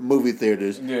have movie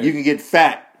theaters, you can get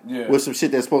fat with some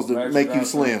shit that's supposed to Magic make Johnson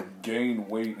you slim. Gained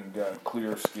weight and got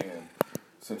clear skin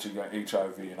since you got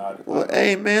HIV. Well,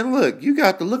 hey, man, look. You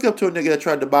got to look up to a nigga that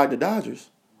tried to buy the Dodgers.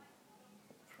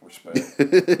 Respect. You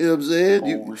know what I'm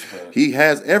saying? Respect. He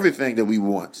has everything that we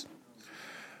want.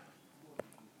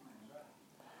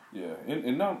 Yeah,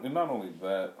 and not only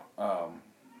that,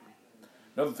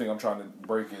 another thing I'm trying to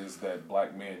break is that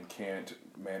black men can't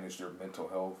manage their mental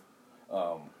health.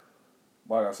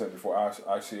 Like I said before,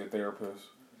 I see a therapist.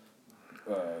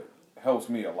 Helps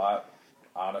me a lot,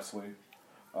 honestly.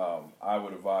 I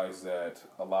would advise that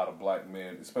a lot of black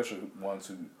men, especially ones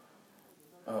who,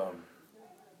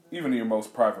 even in your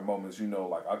most private moments,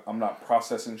 like I'm not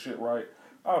processing shit right,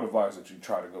 I would advise that you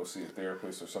try to go see a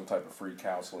therapist or some type of free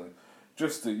counseling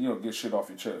just to, get shit off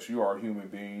your chest. You are a human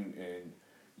being and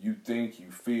you think,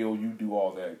 you feel, you do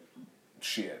all that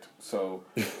shit. So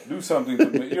do something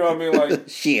to, you know what I mean? Like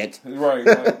shit. Right.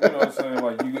 Like, you know what I'm saying?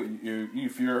 Like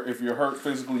if you're hurt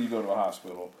physically, you go to a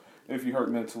hospital. If you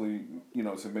hurt mentally,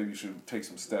 so maybe you should take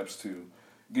some steps to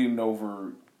getting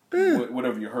over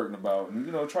whatever you're hurting about.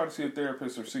 And, try to see a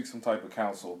therapist or seek some type of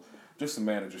counsel just to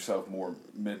manage yourself more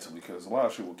mentally, because a lot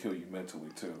of shit will kill you mentally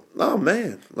too. Oh,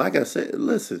 man. Like I said,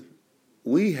 listen,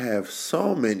 we have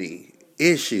so many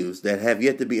issues that have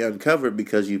yet to be uncovered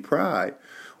because you pride.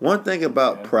 One thing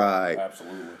about pride,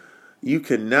 absolutely, you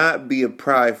cannot be a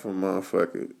prideful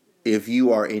motherfucker if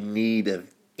you are in need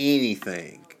of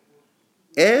anything.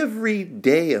 Every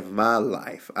day of my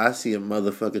life, I see a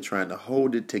motherfucker trying to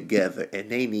hold it together and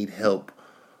they need help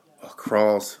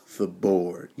across the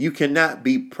board. You cannot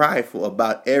be prideful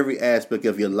about every aspect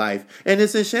of your life, and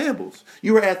it's in shambles.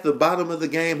 You are at the bottom of the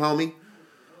game, homie.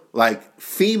 Like,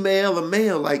 female or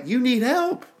male, like, you need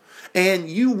help. And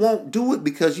you won't do it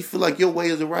because you feel like your way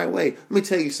is the right way. Let me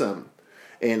tell you something.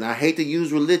 And I hate to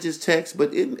use religious texts,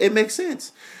 but it makes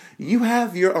sense. You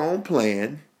have your own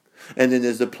plan, and then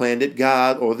there's the plan that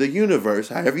God or the universe,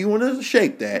 however you want to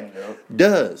shape that,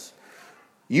 does.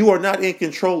 You are not in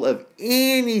control of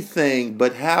anything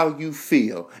but how you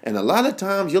feel. And a lot of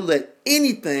times you'll let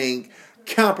anything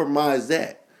compromise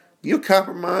that. You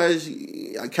compromise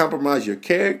your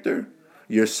character,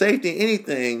 your safety,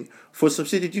 anything for some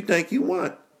shit that you think you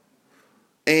want.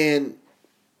 And,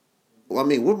 what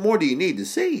more do you need to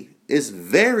see? It's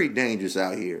very dangerous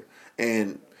out here.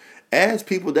 And as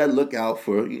people that look out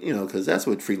for, because that's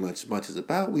what free lunch is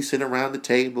about. We sit around the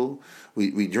table,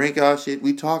 we drink our shit,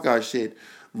 we talk our shit.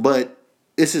 But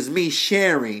this is me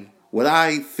sharing what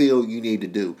I feel you need to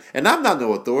do. And I'm not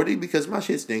no authority because my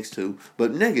shit stinks too.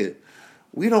 But nigga,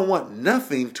 we don't want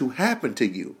nothing to happen to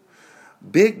you.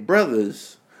 Big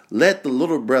brothers let the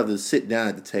little brothers sit down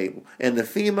at the table. And the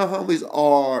female homies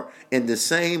are in the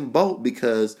same boat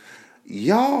because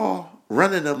y'all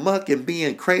running amok and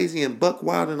being crazy and buck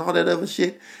wild and all that other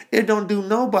shit. It don't do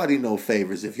nobody no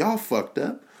favors if y'all fucked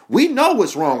up. We know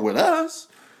what's wrong with us.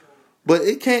 But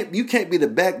you can't be the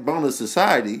backbone of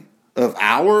society of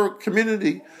our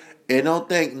community and don't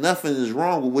think nothing is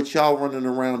wrong with what y'all running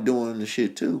around doing the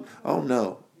shit too. Oh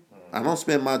no. I don't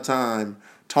spend my time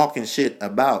talking shit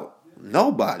about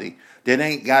nobody that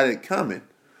ain't got it coming.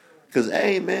 Because,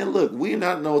 hey, man, look, we're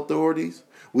not no authorities.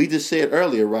 We just said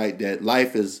earlier, right, that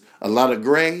life is a lot of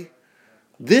gray.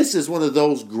 This is one of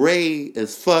those gray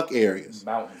as fuck areas.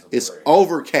 Mountains of it's gray.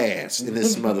 Overcast in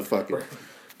this motherfucker.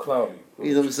 Cloudy.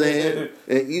 You know what I'm saying?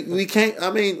 We can't, I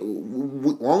mean,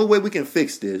 the only way we can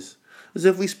fix this is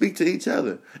if we speak to each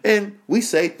other. And we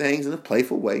say things in a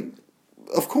playful way.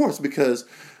 Of course, because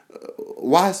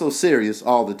why so serious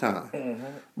all the time? Mm-hmm.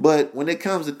 But when it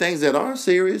comes to things that are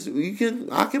serious,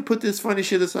 I can put this funny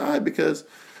shit aside because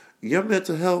your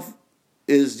mental health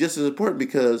is just as important,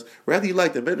 because whether you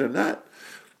like to admit it or not,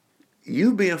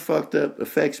 you being fucked up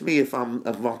affects me if I'm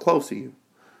close to you.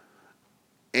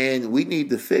 And we need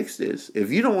to fix this.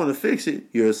 If you don't want to fix it,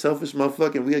 you're a selfish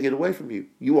motherfucker and we gotta get away from you.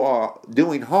 You are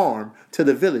doing harm to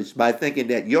the village by thinking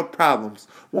that your problems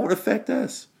won't affect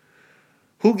us.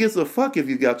 Who gives a fuck if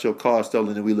you got your car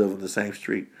stolen and we live on the same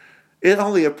street? It's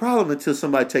only a problem until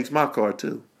somebody takes my car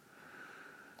too.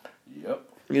 Yep.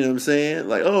 You know what I'm saying?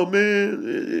 Like, oh man,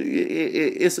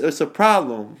 it's a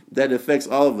problem that affects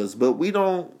all of us, but we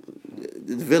don't.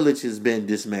 The village has been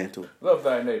dismantled. Love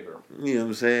thy neighbor. You know what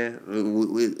I'm saying?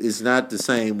 It's not the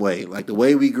same way. Like the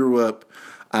way we grew up,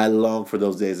 I long for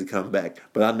those days to come back.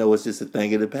 But I know it's just a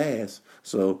thing of the past.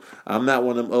 So I'm not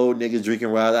one of them old niggas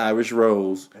drinking wild Irish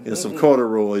Rose and some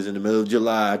corduroys in the middle of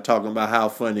July talking about how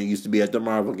fun it used to be at the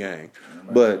Marble Gang.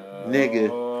 But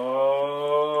nigga,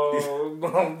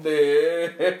 I'm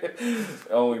dead.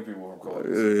 Only people from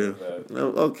Columbus. Yeah.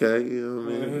 Okay, you know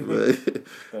what I mean?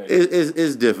 But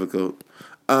it's difficult.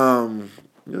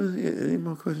 Any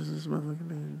more questions in this motherfucking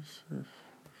man?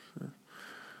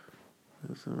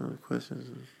 Some other questions.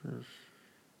 I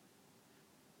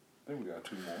think we got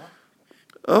 2 more.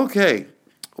 Okay.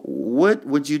 What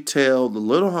would you tell the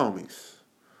little homies?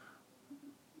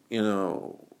 You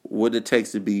know, what it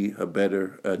takes to be a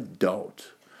better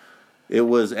adult? It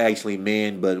was actually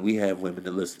men, but we have women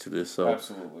that listen to this. So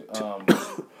absolutely. I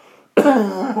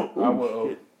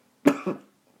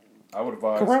would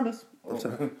advise. Coronas.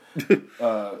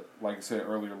 Like I said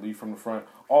earlier, lead from the front.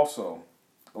 Also,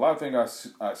 a lot of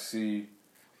things I see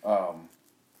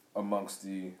amongst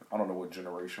the, I don't know what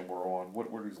generation we're on. What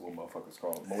are these little motherfuckers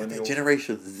called? Millennials?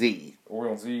 Generation Z. We're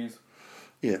on Z's?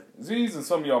 Yeah. Z's and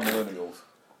some of y'all millennials.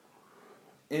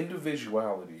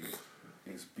 Individuality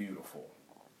is beautiful.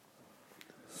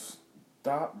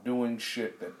 Stop doing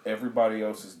shit that everybody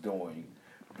else is doing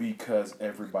because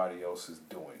everybody else is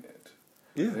doing it.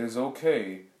 Yeah. It is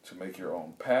okay to make your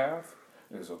own path.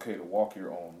 It is okay to walk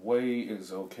your own way. It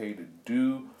is okay to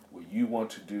do what you want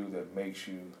to do that makes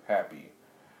you happy.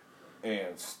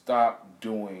 And stop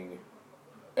doing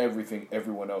everything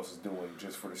everyone else is doing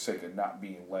just for the sake of not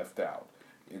being left out.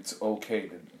 It's okay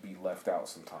to be left out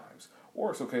sometimes.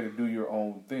 Or it's okay to do your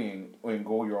own thing and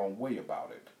go your own way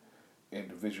about it.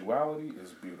 Individuality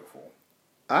is beautiful.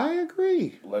 I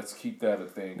agree. Let's keep that a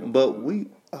thing. But we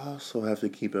also have to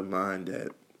keep in mind that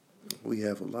we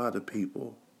have a lot of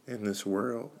people in this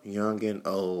world, young and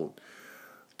old,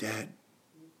 that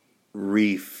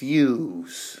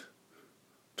refuse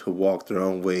to walk their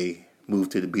own way, move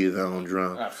to the beat of their own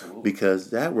drum. Absolutely. Because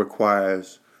that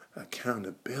requires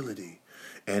accountability.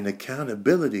 And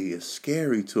accountability is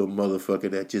scary to a motherfucker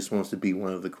that just wants to be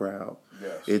one of the crowd.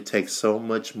 Yes. It takes so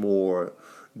much more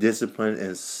discipline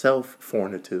and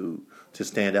self-fortitude to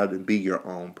stand out and be your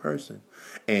own person.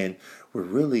 And we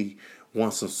really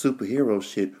want some superhero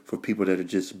shit for people that are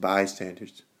just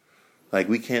bystanders. Like,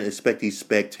 we can't expect these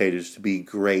spectators to be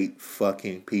great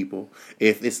fucking people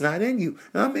if it's not in you.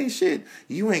 And I mean, shit,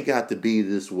 you ain't got to be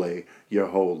this way your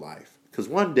whole life. Because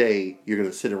one day, you're going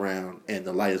to sit around and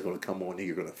the light is going to come on and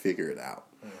you're going to figure it out.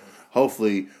 Mm-hmm.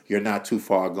 Hopefully, you're not too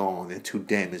far gone and too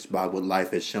damaged by what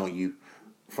life has shown you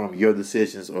from your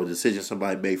decisions or decisions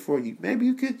somebody made for you. Maybe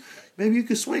you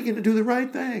could swing in and do the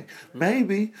right thing.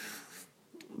 Maybe.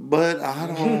 But I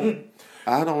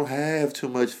don't have too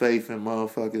much faith in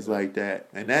motherfuckers like that.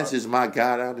 And that's just my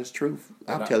God honest truth.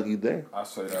 I'll tell you that. I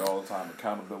say that all the time.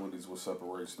 Accountability is what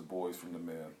separates the boys from the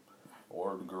men.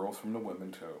 Or the girls from the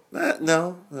women, too.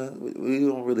 No. We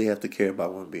don't really have to care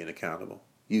about women being accountable.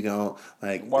 You know,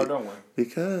 like... Why don't we?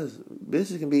 Because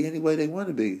bitches can be any way they want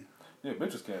to be. Yeah,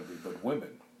 bitches can be, but women...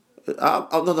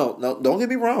 No, don't get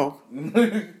me wrong.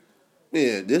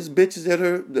 Yeah, there's bitches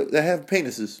that have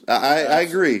penises. I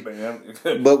agree.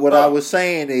 But what I was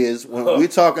saying is, when we're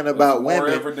talking about more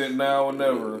women... More evident now and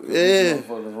never. Yeah.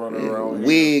 Running around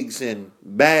wigs and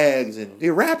bags and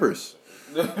they're rappers.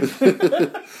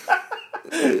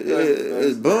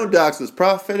 Boondocks is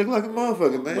prophetic like a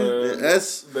motherfucker, man.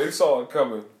 They saw it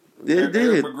coming. It did.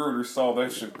 Aaron McGruder saw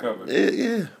that shit coming.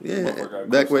 Yeah.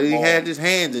 Back when he had his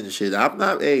hands in the shit. I'm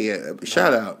not. Hey,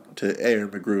 shout out to Aaron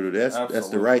McGruder. That's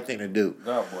the right thing to do.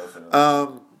 God bless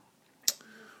him.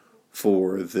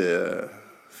 For the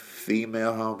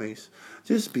female homies,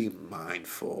 just be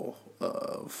mindful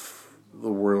of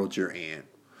the world you're in.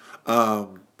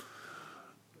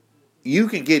 You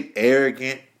can get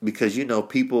arrogant because you know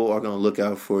people are going to look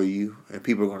out for you and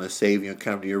people are going to save you and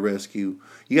come to your rescue.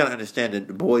 You got to understand that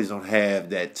the boys don't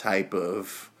have that type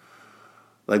of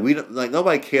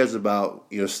nobody cares about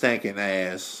your stinking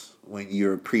ass when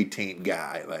you're a preteen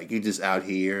guy. Like you just out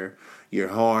here, you're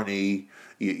horny,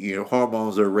 your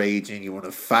hormones are raging, you want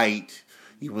to fight,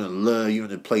 you want to love, you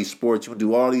want to play sports, you want to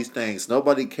do all these things.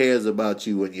 Nobody cares about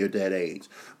you when you're that age.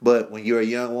 But when you're a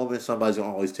young woman, somebody's going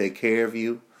to always take care of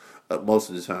you. Most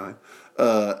of the time.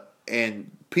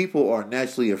 And people are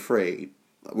naturally afraid.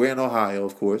 We're in Ohio,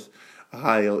 of course.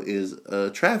 Ohio is a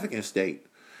trafficking state.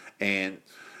 And,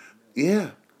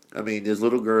 yeah, I mean, there's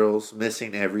little girls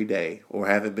missing every day or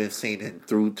haven't been seen in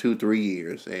through 2-3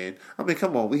 years. And, I mean,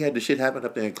 come on. We had the shit happen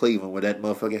up there in Cleveland where that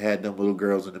motherfucker had them little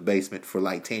girls in the basement for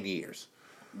like 10 years.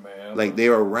 Man. Like, they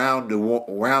were around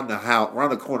the house, around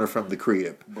the corner from the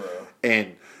crib. Bro.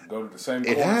 And go to the same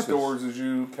corner stores as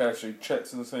you, cash your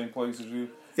checks in the same place as you.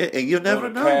 Yeah, and you'll never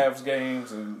know. Cavs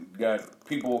games and got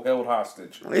people held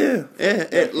hostage. Yeah.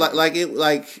 Like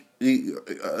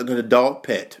an adult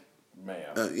pet. Man.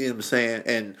 You know what I'm saying?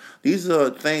 And these are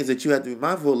things that you have to be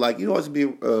mindful of. Like, you always be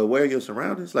aware of your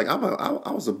surroundings. Like, I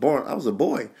was a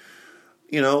boy.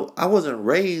 You know, I wasn't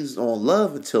raised on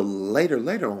love until later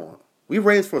on. We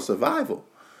raised for survival.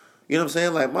 You know what I'm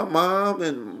saying? Like, my mom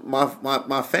and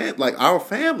my fam, like, our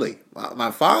family,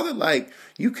 my father, like,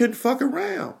 you couldn't fuck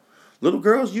around. Little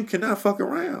girls, you cannot fuck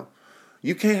around.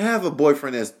 You can't have a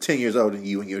boyfriend that's 10 years older than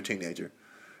you and you're a teenager.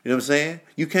 You know what I'm saying?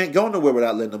 You can't go nowhere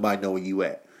without letting nobody know where you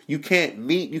at. You can't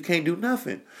meet, you can't do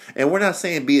nothing. And we're not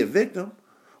saying be a victim.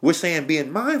 We're saying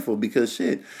being mindful because,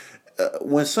 shit,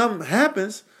 when something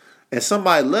happens and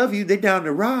somebody love you, they down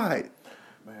to ride.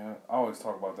 Man, I always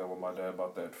talk about that with my dad,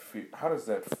 about that fear. How does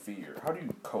that fear, how do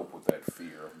you cope with that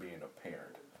fear of being a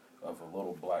parent of a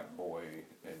little black boy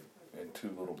and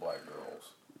 2 little black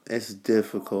girls? It's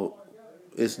difficult.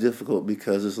 It's difficult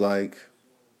because it's like,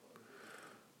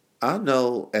 I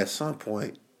know at some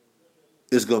point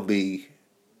it's going to be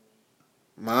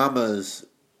mama's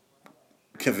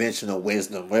conventional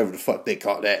wisdom, whatever the fuck they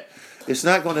call that. It's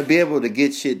not going to be able to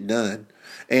get shit done.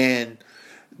 And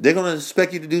they're going to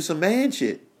expect you to do some man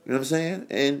shit. You know what I'm saying?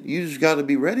 And you just got to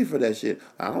be ready for that shit.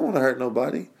 I don't want to hurt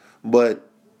nobody. But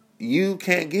you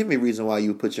can't give me reason why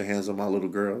you put your hands on my little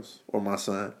girls or my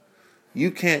son. You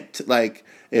can't, like,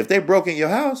 if they broke in your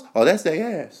house, that's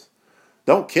their ass.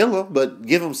 Don't kill them, but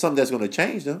give them something that's going to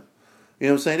change them. You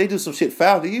know what I'm saying? They do some shit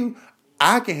foul to you,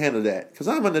 I can handle that because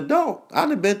I'm an adult.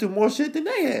 I've been through more shit than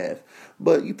they have.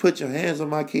 But you put your hands on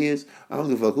my kids, I don't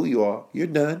give a fuck who you are. You're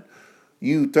done.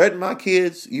 You threaten my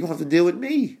kids, you don't have to deal with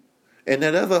me. And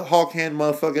that other hawk hand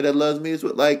motherfucker that loves me is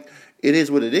like, it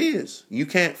is what it is. You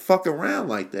can't fuck around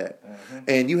like that. Mm-hmm.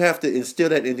 And you have to instill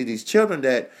that into these children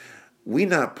that we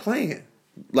not playing.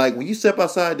 Like, when you step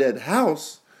outside that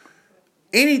house,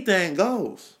 anything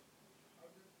goes.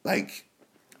 Like,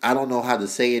 I don't know how to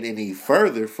say it any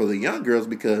further for the young girls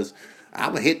because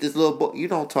I'm gonna hit this little boy. You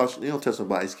don't touch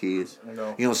nobody's kids.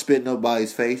 No. You don't spit in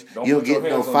nobody's face. You don't get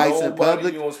no fights in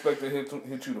public. You don't expect to hit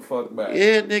you the fuck back.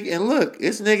 Yeah, nigga. And look,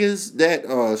 it's niggas that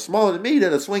are smaller than me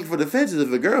that'll swing for the fences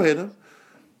if a girl hit them.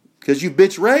 Because you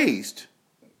bitch raised.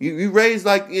 You raised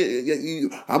like, I'm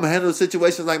going to handle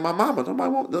situations like my mama.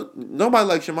 Nobody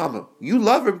likes your mama. You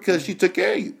love her because she took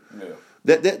care of you. Yeah.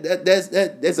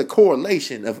 That's a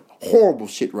correlation of horrible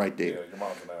shit right there. Yeah, your mom's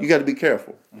an asshole. You got to be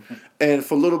careful. And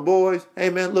for little boys,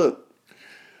 hey man, look.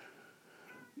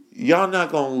 Y'all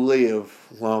not going to live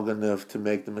long enough to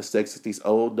make the mistakes that these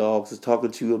old dogs is talking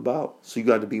to you about. So you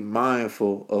got to be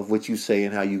mindful of what you say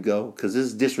and how you go. Because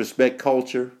this disrespect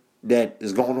culture that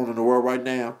is going on in the world right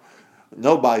now,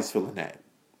 nobody's feeling that.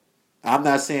 I'm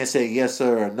not saying say yes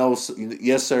sir or no,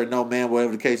 yes sir, no man,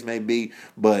 whatever the case may be,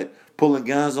 but pulling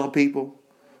guns on people,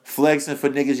 flexing for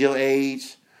niggas your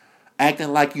age,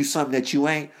 acting like you something that you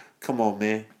ain't. Come on,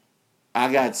 man.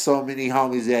 I got so many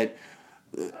homies that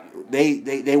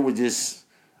they were just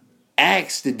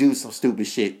asked to do some stupid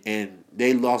shit and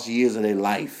they lost years of their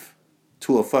life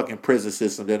to a fucking prison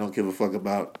system that don't give a fuck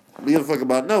about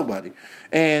nobody.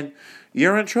 And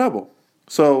you're in trouble.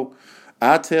 So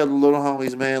I tell the little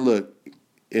homies, man, look,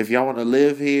 if y'all want to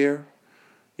live here,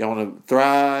 y'all want to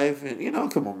thrive,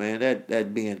 and come on, man.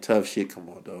 That being tough shit. Come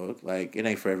on, dog. Like it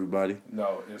ain't for everybody.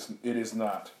 No, it is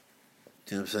not.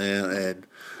 You know what I'm saying? And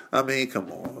I mean,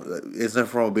 come on. It's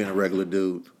nothing wrong with being a regular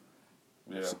dude.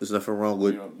 Yeah, there's nothing wrong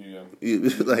with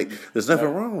there's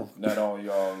nothing wrong. Not all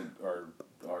y'all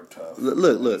are tough.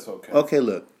 Look. It's okay. Okay,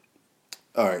 look.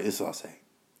 All right, this is all I'll say.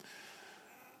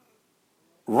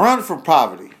 Run from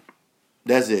poverty.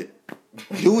 That's it.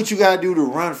 Do what you gotta do to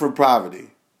run from poverty.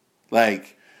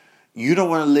 Like, you don't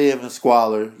want to live in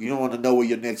squalor. You don't want to know where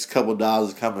your next couple dollars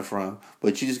is coming from.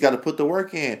 But you just got to put the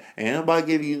work in. Ain't nobody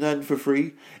give you nothing for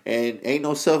free. And ain't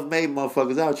no self-made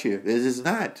motherfuckers out here. It's just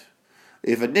not.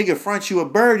 If a nigga fronts you a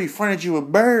bird, he fronted you a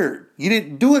bird. You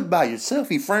didn't do it by yourself.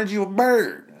 He fronted you a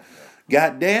bird.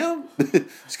 Goddamn.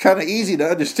 It's kind of easy to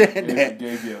understand that. He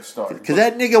gave you a start. Because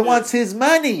that nigga wants his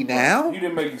money now. He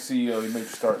didn't make you CEO. He made you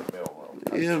start in the mailroom.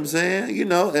 You know what I'm saying?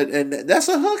 And that's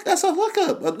a hook. That's a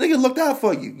hookup. A nigga looked out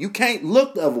for you. You can't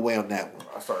look the other way on that one.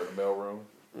 I started in the mailroom.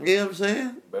 You know what I'm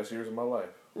saying? Best years of my life.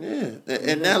 Yeah.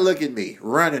 And now look at me,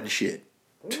 running shit.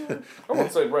 I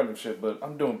won't say running shit, but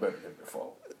I'm doing better than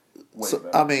before.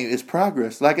 I mean, it's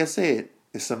progress. Like I said,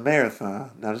 it's a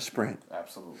marathon, not a sprint.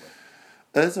 Absolutely.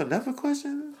 Is there another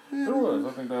question? There was.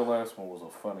 I think that last one was a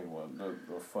funny one.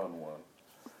 The fun one.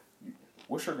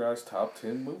 What's your guys' top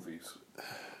 10 movies?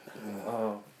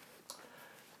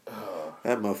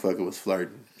 That motherfucker was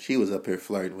flirting. She was up here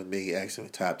flirting with me, asking me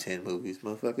top 10 movies.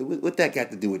 Motherfucker, what that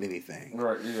got to do with anything?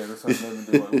 Right, yeah, this has nothing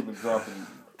to do with we've been dropping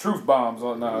truth bombs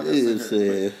on now.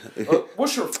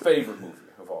 What's your favorite movie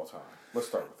of all time? Let's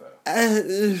start with that.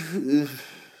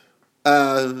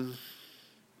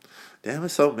 Damn,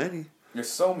 it's so many. There's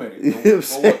so many.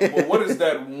 But what is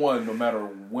that one, no matter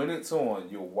when it's on,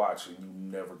 you'll watch it, you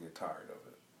never get tired of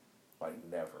it. Like,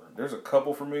 never. There's a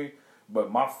couple for me,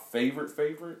 but my favorite,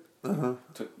 to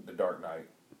The Dark Knight.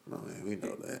 I mean, we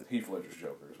know that. Heath Ledger's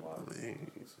Joker is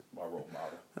my role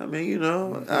model. I mean,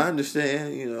 I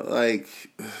understand, like,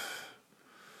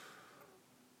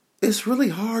 it's really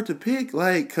hard to pick,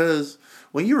 like, because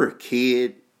when you're a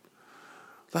kid,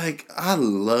 like, I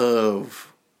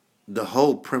love the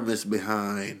whole premise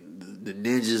behind the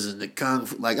ninjas and the kung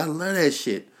fu. Like, I love that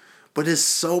shit. But there's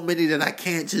so many that I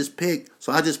can't just pick.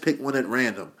 So I just pick one at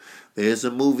random. There's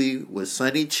a movie with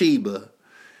Sonny Chiba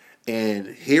and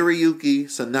Hiroyuki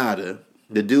Sanada,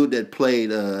 the dude that played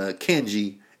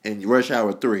Kenji in Rush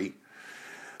Hour 3.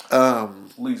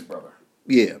 Lee's brother.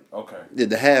 Yeah. Okay.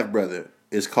 The half brother.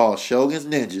 It's called Shogun's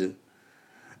Ninja.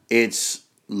 It's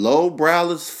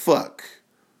lowbrow as fuck.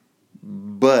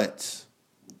 But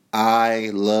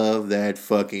I love that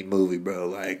fucking movie, bro.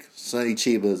 Like, Sonny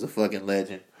Chiba is a fucking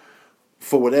legend.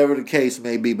 For whatever the case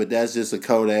may be, but that's just a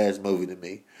cold-ass movie to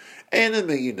me. And I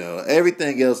mean,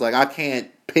 everything else, like, I can't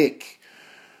pick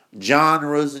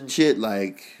genres and shit,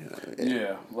 like...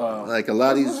 Yeah. Like, a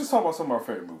lot of these... Let's just talk about some of our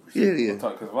favorite movies. Yeah.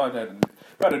 Because if I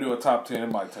had to do a top 10,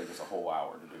 it might take us a whole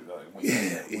hour to do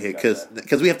that.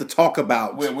 Because we have to talk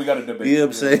about... We got to debate. You know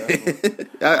what I'm saying?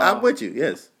 I'm with you,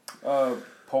 yes.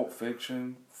 Pulp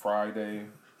Fiction, Friday.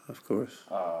 Of course.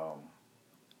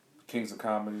 Kings of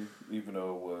Comedy, even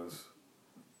though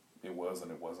it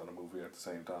wasn't a movie at the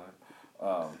same time.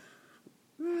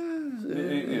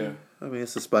 Yeah. I mean,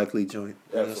 it's a Spike Lee joint.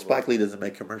 Spike Lee doesn't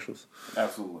make commercials.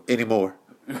 Absolutely. Anymore.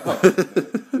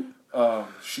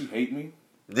 She Hate Me.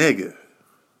 Nigga.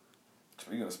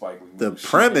 Speaking of Spike Lee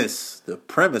movies, the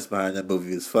premise behind that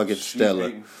movie is fucking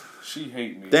stellar. She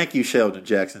Hate Me. Thank you, Sheldon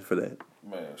Jackson, for that.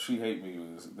 Man, She Hate Me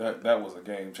that was a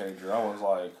game changer. I was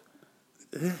like,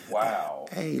 wow.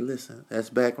 Hey, listen,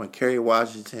 that's back when Kerry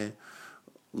Washington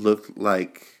looked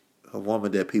like a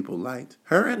woman that people liked.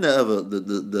 Her and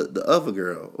the other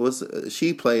girl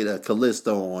she played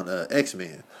Callisto on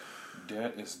X-Men.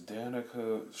 It's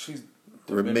Danica. She's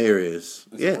Ramirez.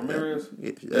 Ramirez.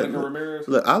 Danica Ramirez.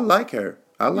 Look, I like her.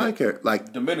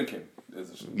 Like Dominican.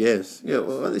 Isn't she? Yes. Yeah.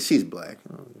 Well, she's black.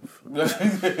 Y'all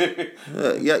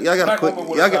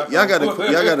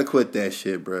gotta quit that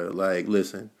shit, bro. Like,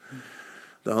 listen.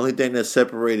 The only thing that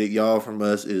separated y'all from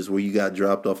us is where you got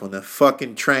dropped off on that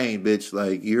fucking train, bitch.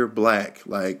 Like, you're black.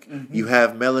 Like, you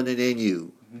have melanin in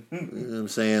you. You know what I'm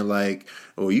saying? Like,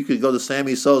 or you could go the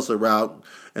Sammy Sosa route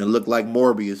and look like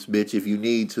Morbius, bitch, if you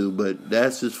need to, but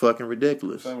that's just fucking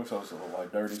ridiculous. Sammy Sosa look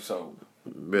like dirty soap.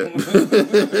 With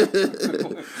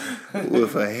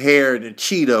a hair and a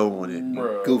Cheeto on it.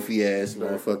 Bro, goofy ass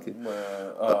motherfucker. Man,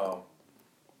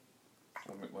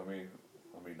 let me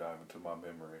dive into my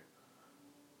memory.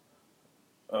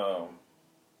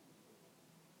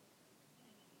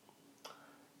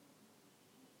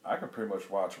 I can pretty much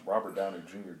watch Robert Downey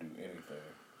Jr. do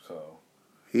anything. So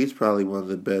He's probably one of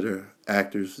the better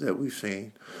actors that we've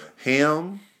seen.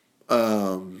 Him,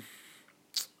 Giancarlo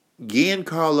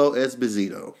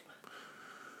Esposito.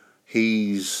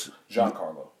 He's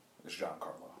Giancarlo. It's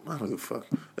Giancarlo. I don't give a fuck.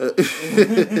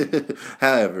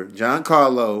 However,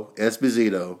 Giancarlo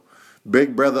Esposito,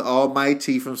 Big Brother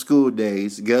Almighty from School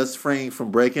Days, Gus Fring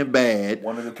from Breaking Bad,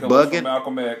 One of the killers from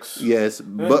Malcolm X. Yes,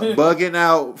 bugging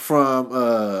out from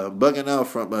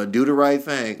Do the Right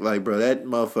Thing. Like, bro, that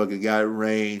motherfucker got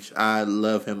range. I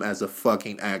love him as a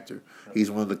fucking actor. He's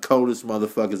one of the coldest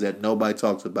motherfuckers that nobody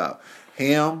talks about.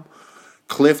 Him,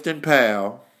 Clifton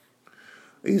Powell.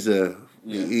 He's been a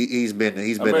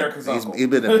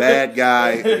bad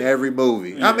guy in every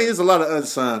movie. Yeah. I mean, there's a lot of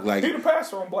unsung like he the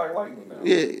pastor on Black Lightning now.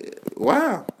 Yeah,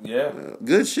 wow. Yeah,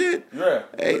 good shit. Yeah,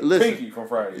 hey, listen, Pinky from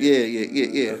Friday. Yeah.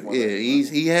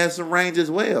 He has some range as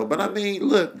well. But I mean,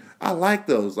 look, I like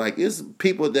those. Like, it's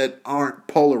people that aren't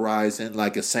polarizing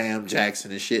like a Sam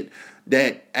Jackson and shit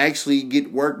that actually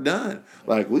get work done.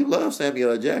 Like, we love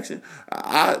Samuel L. Jackson.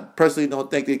 I personally don't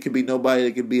think there could be nobody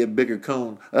that could be a bigger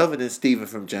coon other than Steven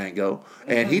from Django.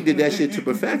 And he did that shit to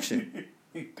perfection.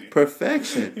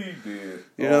 Perfection. He did.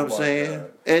 You know what I'm saying?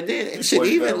 God. And then shit,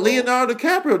 even Leonardo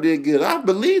DiCaprio did good. I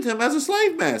believed him as a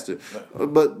slave master.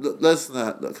 But let's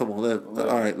not come on.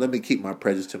 All right, let me keep my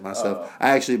prejudice to myself. I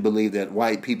actually believe that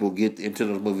white people get into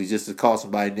those movies just to call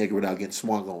somebody nigger without getting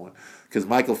swung on. Because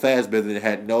Michael Fassbender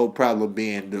had no problem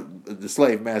being the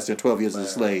slave master in 12 Years a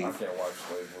Slave. I can't watch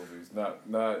slave movies.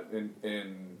 Not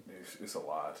in it's a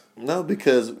lot. No,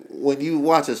 because when you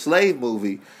watch a slave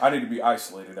movie, I need to be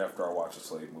isolated after I watch a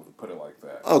slave movie. Put it like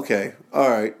that. Okay, all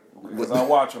right. Because I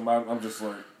watch them, I'm just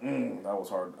like, that was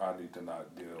hard. I need to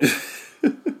not deal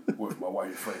with my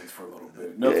white friends for a little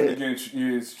bit. Nothing against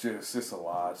you. It's a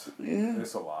lot. Yeah,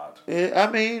 it's a lot. Yeah,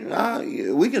 I mean,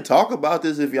 we can talk about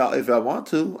this if y'all want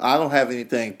to. I don't have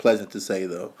anything pleasant to say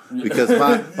though, because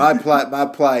my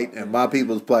plight and my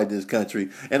people's plight in this country,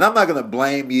 and I'm not gonna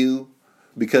blame you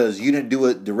because you didn't do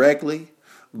it directly,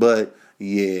 but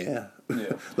yeah.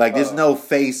 Like, there's no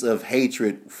face of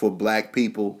hatred for black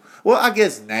people. Well, I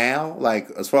guess now,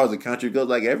 like, as far as the country goes,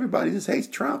 like, everybody just hates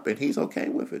Trump, and he's okay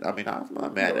with it. I mean, I'm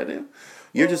not mad at him.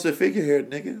 You're just a figurehead,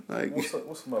 nigga. Like, what's some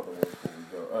other ones before we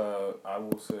go? I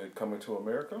will say Coming to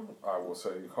America. I will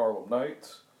say Harlem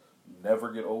Nights.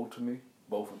 Never Get Old to Me.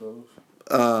 Both of those.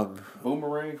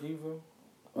 Boomerang, even.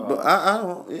 I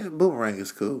don't. Yeah, Boomerang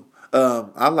is cool.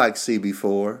 I like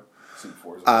CB4.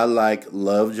 I like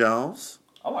Love Jones.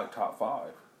 I like Top 5,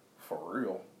 for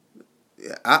real.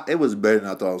 Yeah, it was better than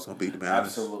I thought it was going to be, to be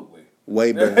honest. Absolutely.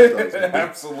 Way better than I thought it was going to be.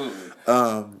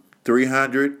 Absolutely.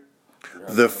 300.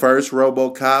 The first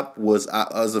RoboCop was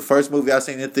the first movie I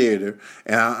seen in the theater,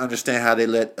 and I understand how they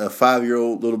let a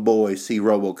 5-year-old little boy see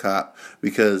RoboCop,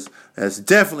 because that's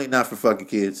definitely not for fucking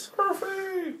kids.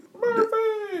 Murphy!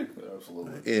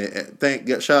 Absolutely. Yeah,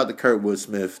 shout out to Kurtwood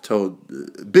Smith, told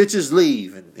bitches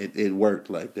leave, and it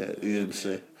worked like that. You know what I'm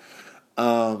saying?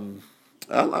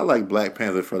 I like Black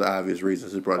Panther for the obvious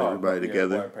reasons. It brought everybody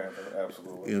together. Black Panther,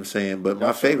 absolutely. You know what I'm saying? But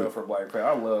my favorite for Black Panther,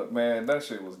 I love, man, that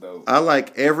shit was dope. I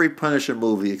like every Punisher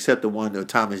movie except the one with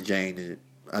Thomas Jane in it.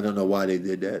 I don't know why they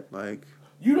did that. Like,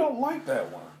 you don't like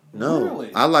that one? No,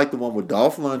 really? I like the one with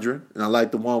Dolph Lundgren, and I like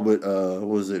the one with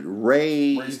was it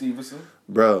Ray Stevenson?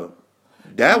 Bro,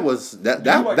 that was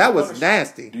that was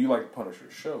nasty. Do you like the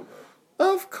Punisher show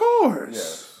though? Of course.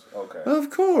 Yes. Okay. Of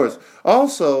course.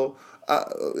 Also.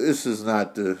 This is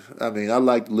not the. I mean, I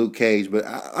like Luke Cage, but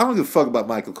I don't give a fuck about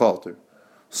Michael Coulter.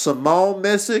 Simone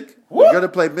Missick, you're gonna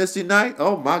play Misty Knight.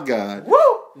 Oh my God,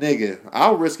 woo, nigga,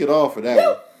 I'll risk it all for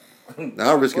that one.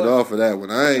 I'll risk it all for that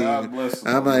one.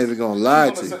 I'm not even gonna lie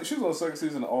to you. She's on the second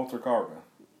season of Altered Carbon.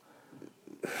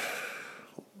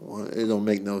 Well, it don't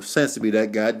make no sense to be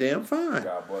that goddamn fine.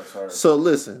 God bless her. So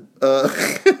listen,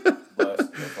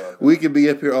 we could be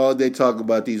up here all day talking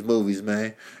about these movies,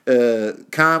 man.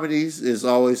 Comedies is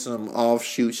always some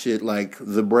offshoot shit like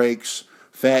The Breaks,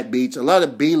 Fat Beach. A lot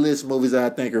of B-list movies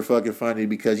that I think are fucking funny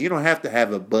because you don't have to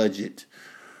have a budget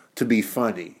to be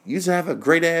funny. You just have a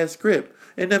great ass script.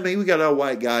 And I mean, we got our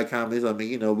white guy comedies. I mean,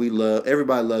 you know,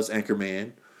 everybody loves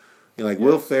Anchorman. You know, like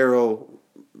Will Ferrell.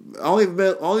 Only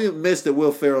miss that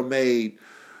Will Ferrell made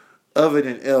other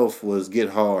than Elf was Get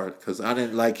Hard, because I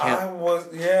didn't like him.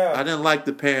 I didn't like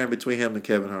the pairing between him and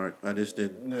Kevin Hart. I just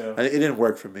didn't. Yeah. It didn't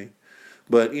work for me.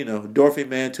 But you know, Dorothy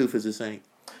Mantooth is a saint.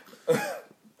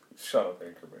 Shut up,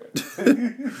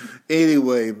 Anchorman.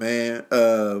 Anyway, man,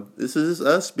 this is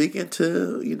us speaking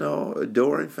to, you know,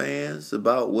 adoring fans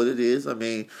about what it is. I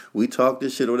mean, we talk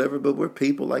this shit or whatever, but we're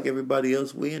people like everybody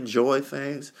else. We enjoy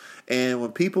things, and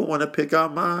when people want to pick our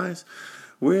minds,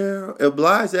 we're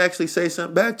obliged to actually say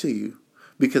something back to you,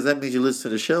 because that means you listen to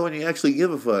the show and you actually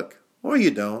give a fuck. Or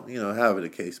you don't, however the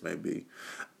case may be.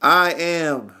 I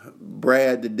am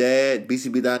Brad the Dad,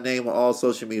 BCB.name on all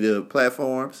social media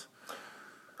platforms.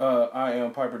 I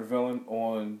am Piper the Villain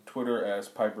on Twitter as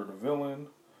Piper the Villain.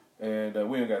 And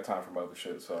we ain't got time for other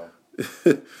shit, so.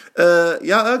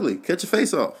 Y'all ugly. Cut your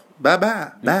face off.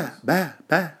 Bye-bye. Bye. Bye.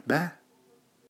 Bye. Bye.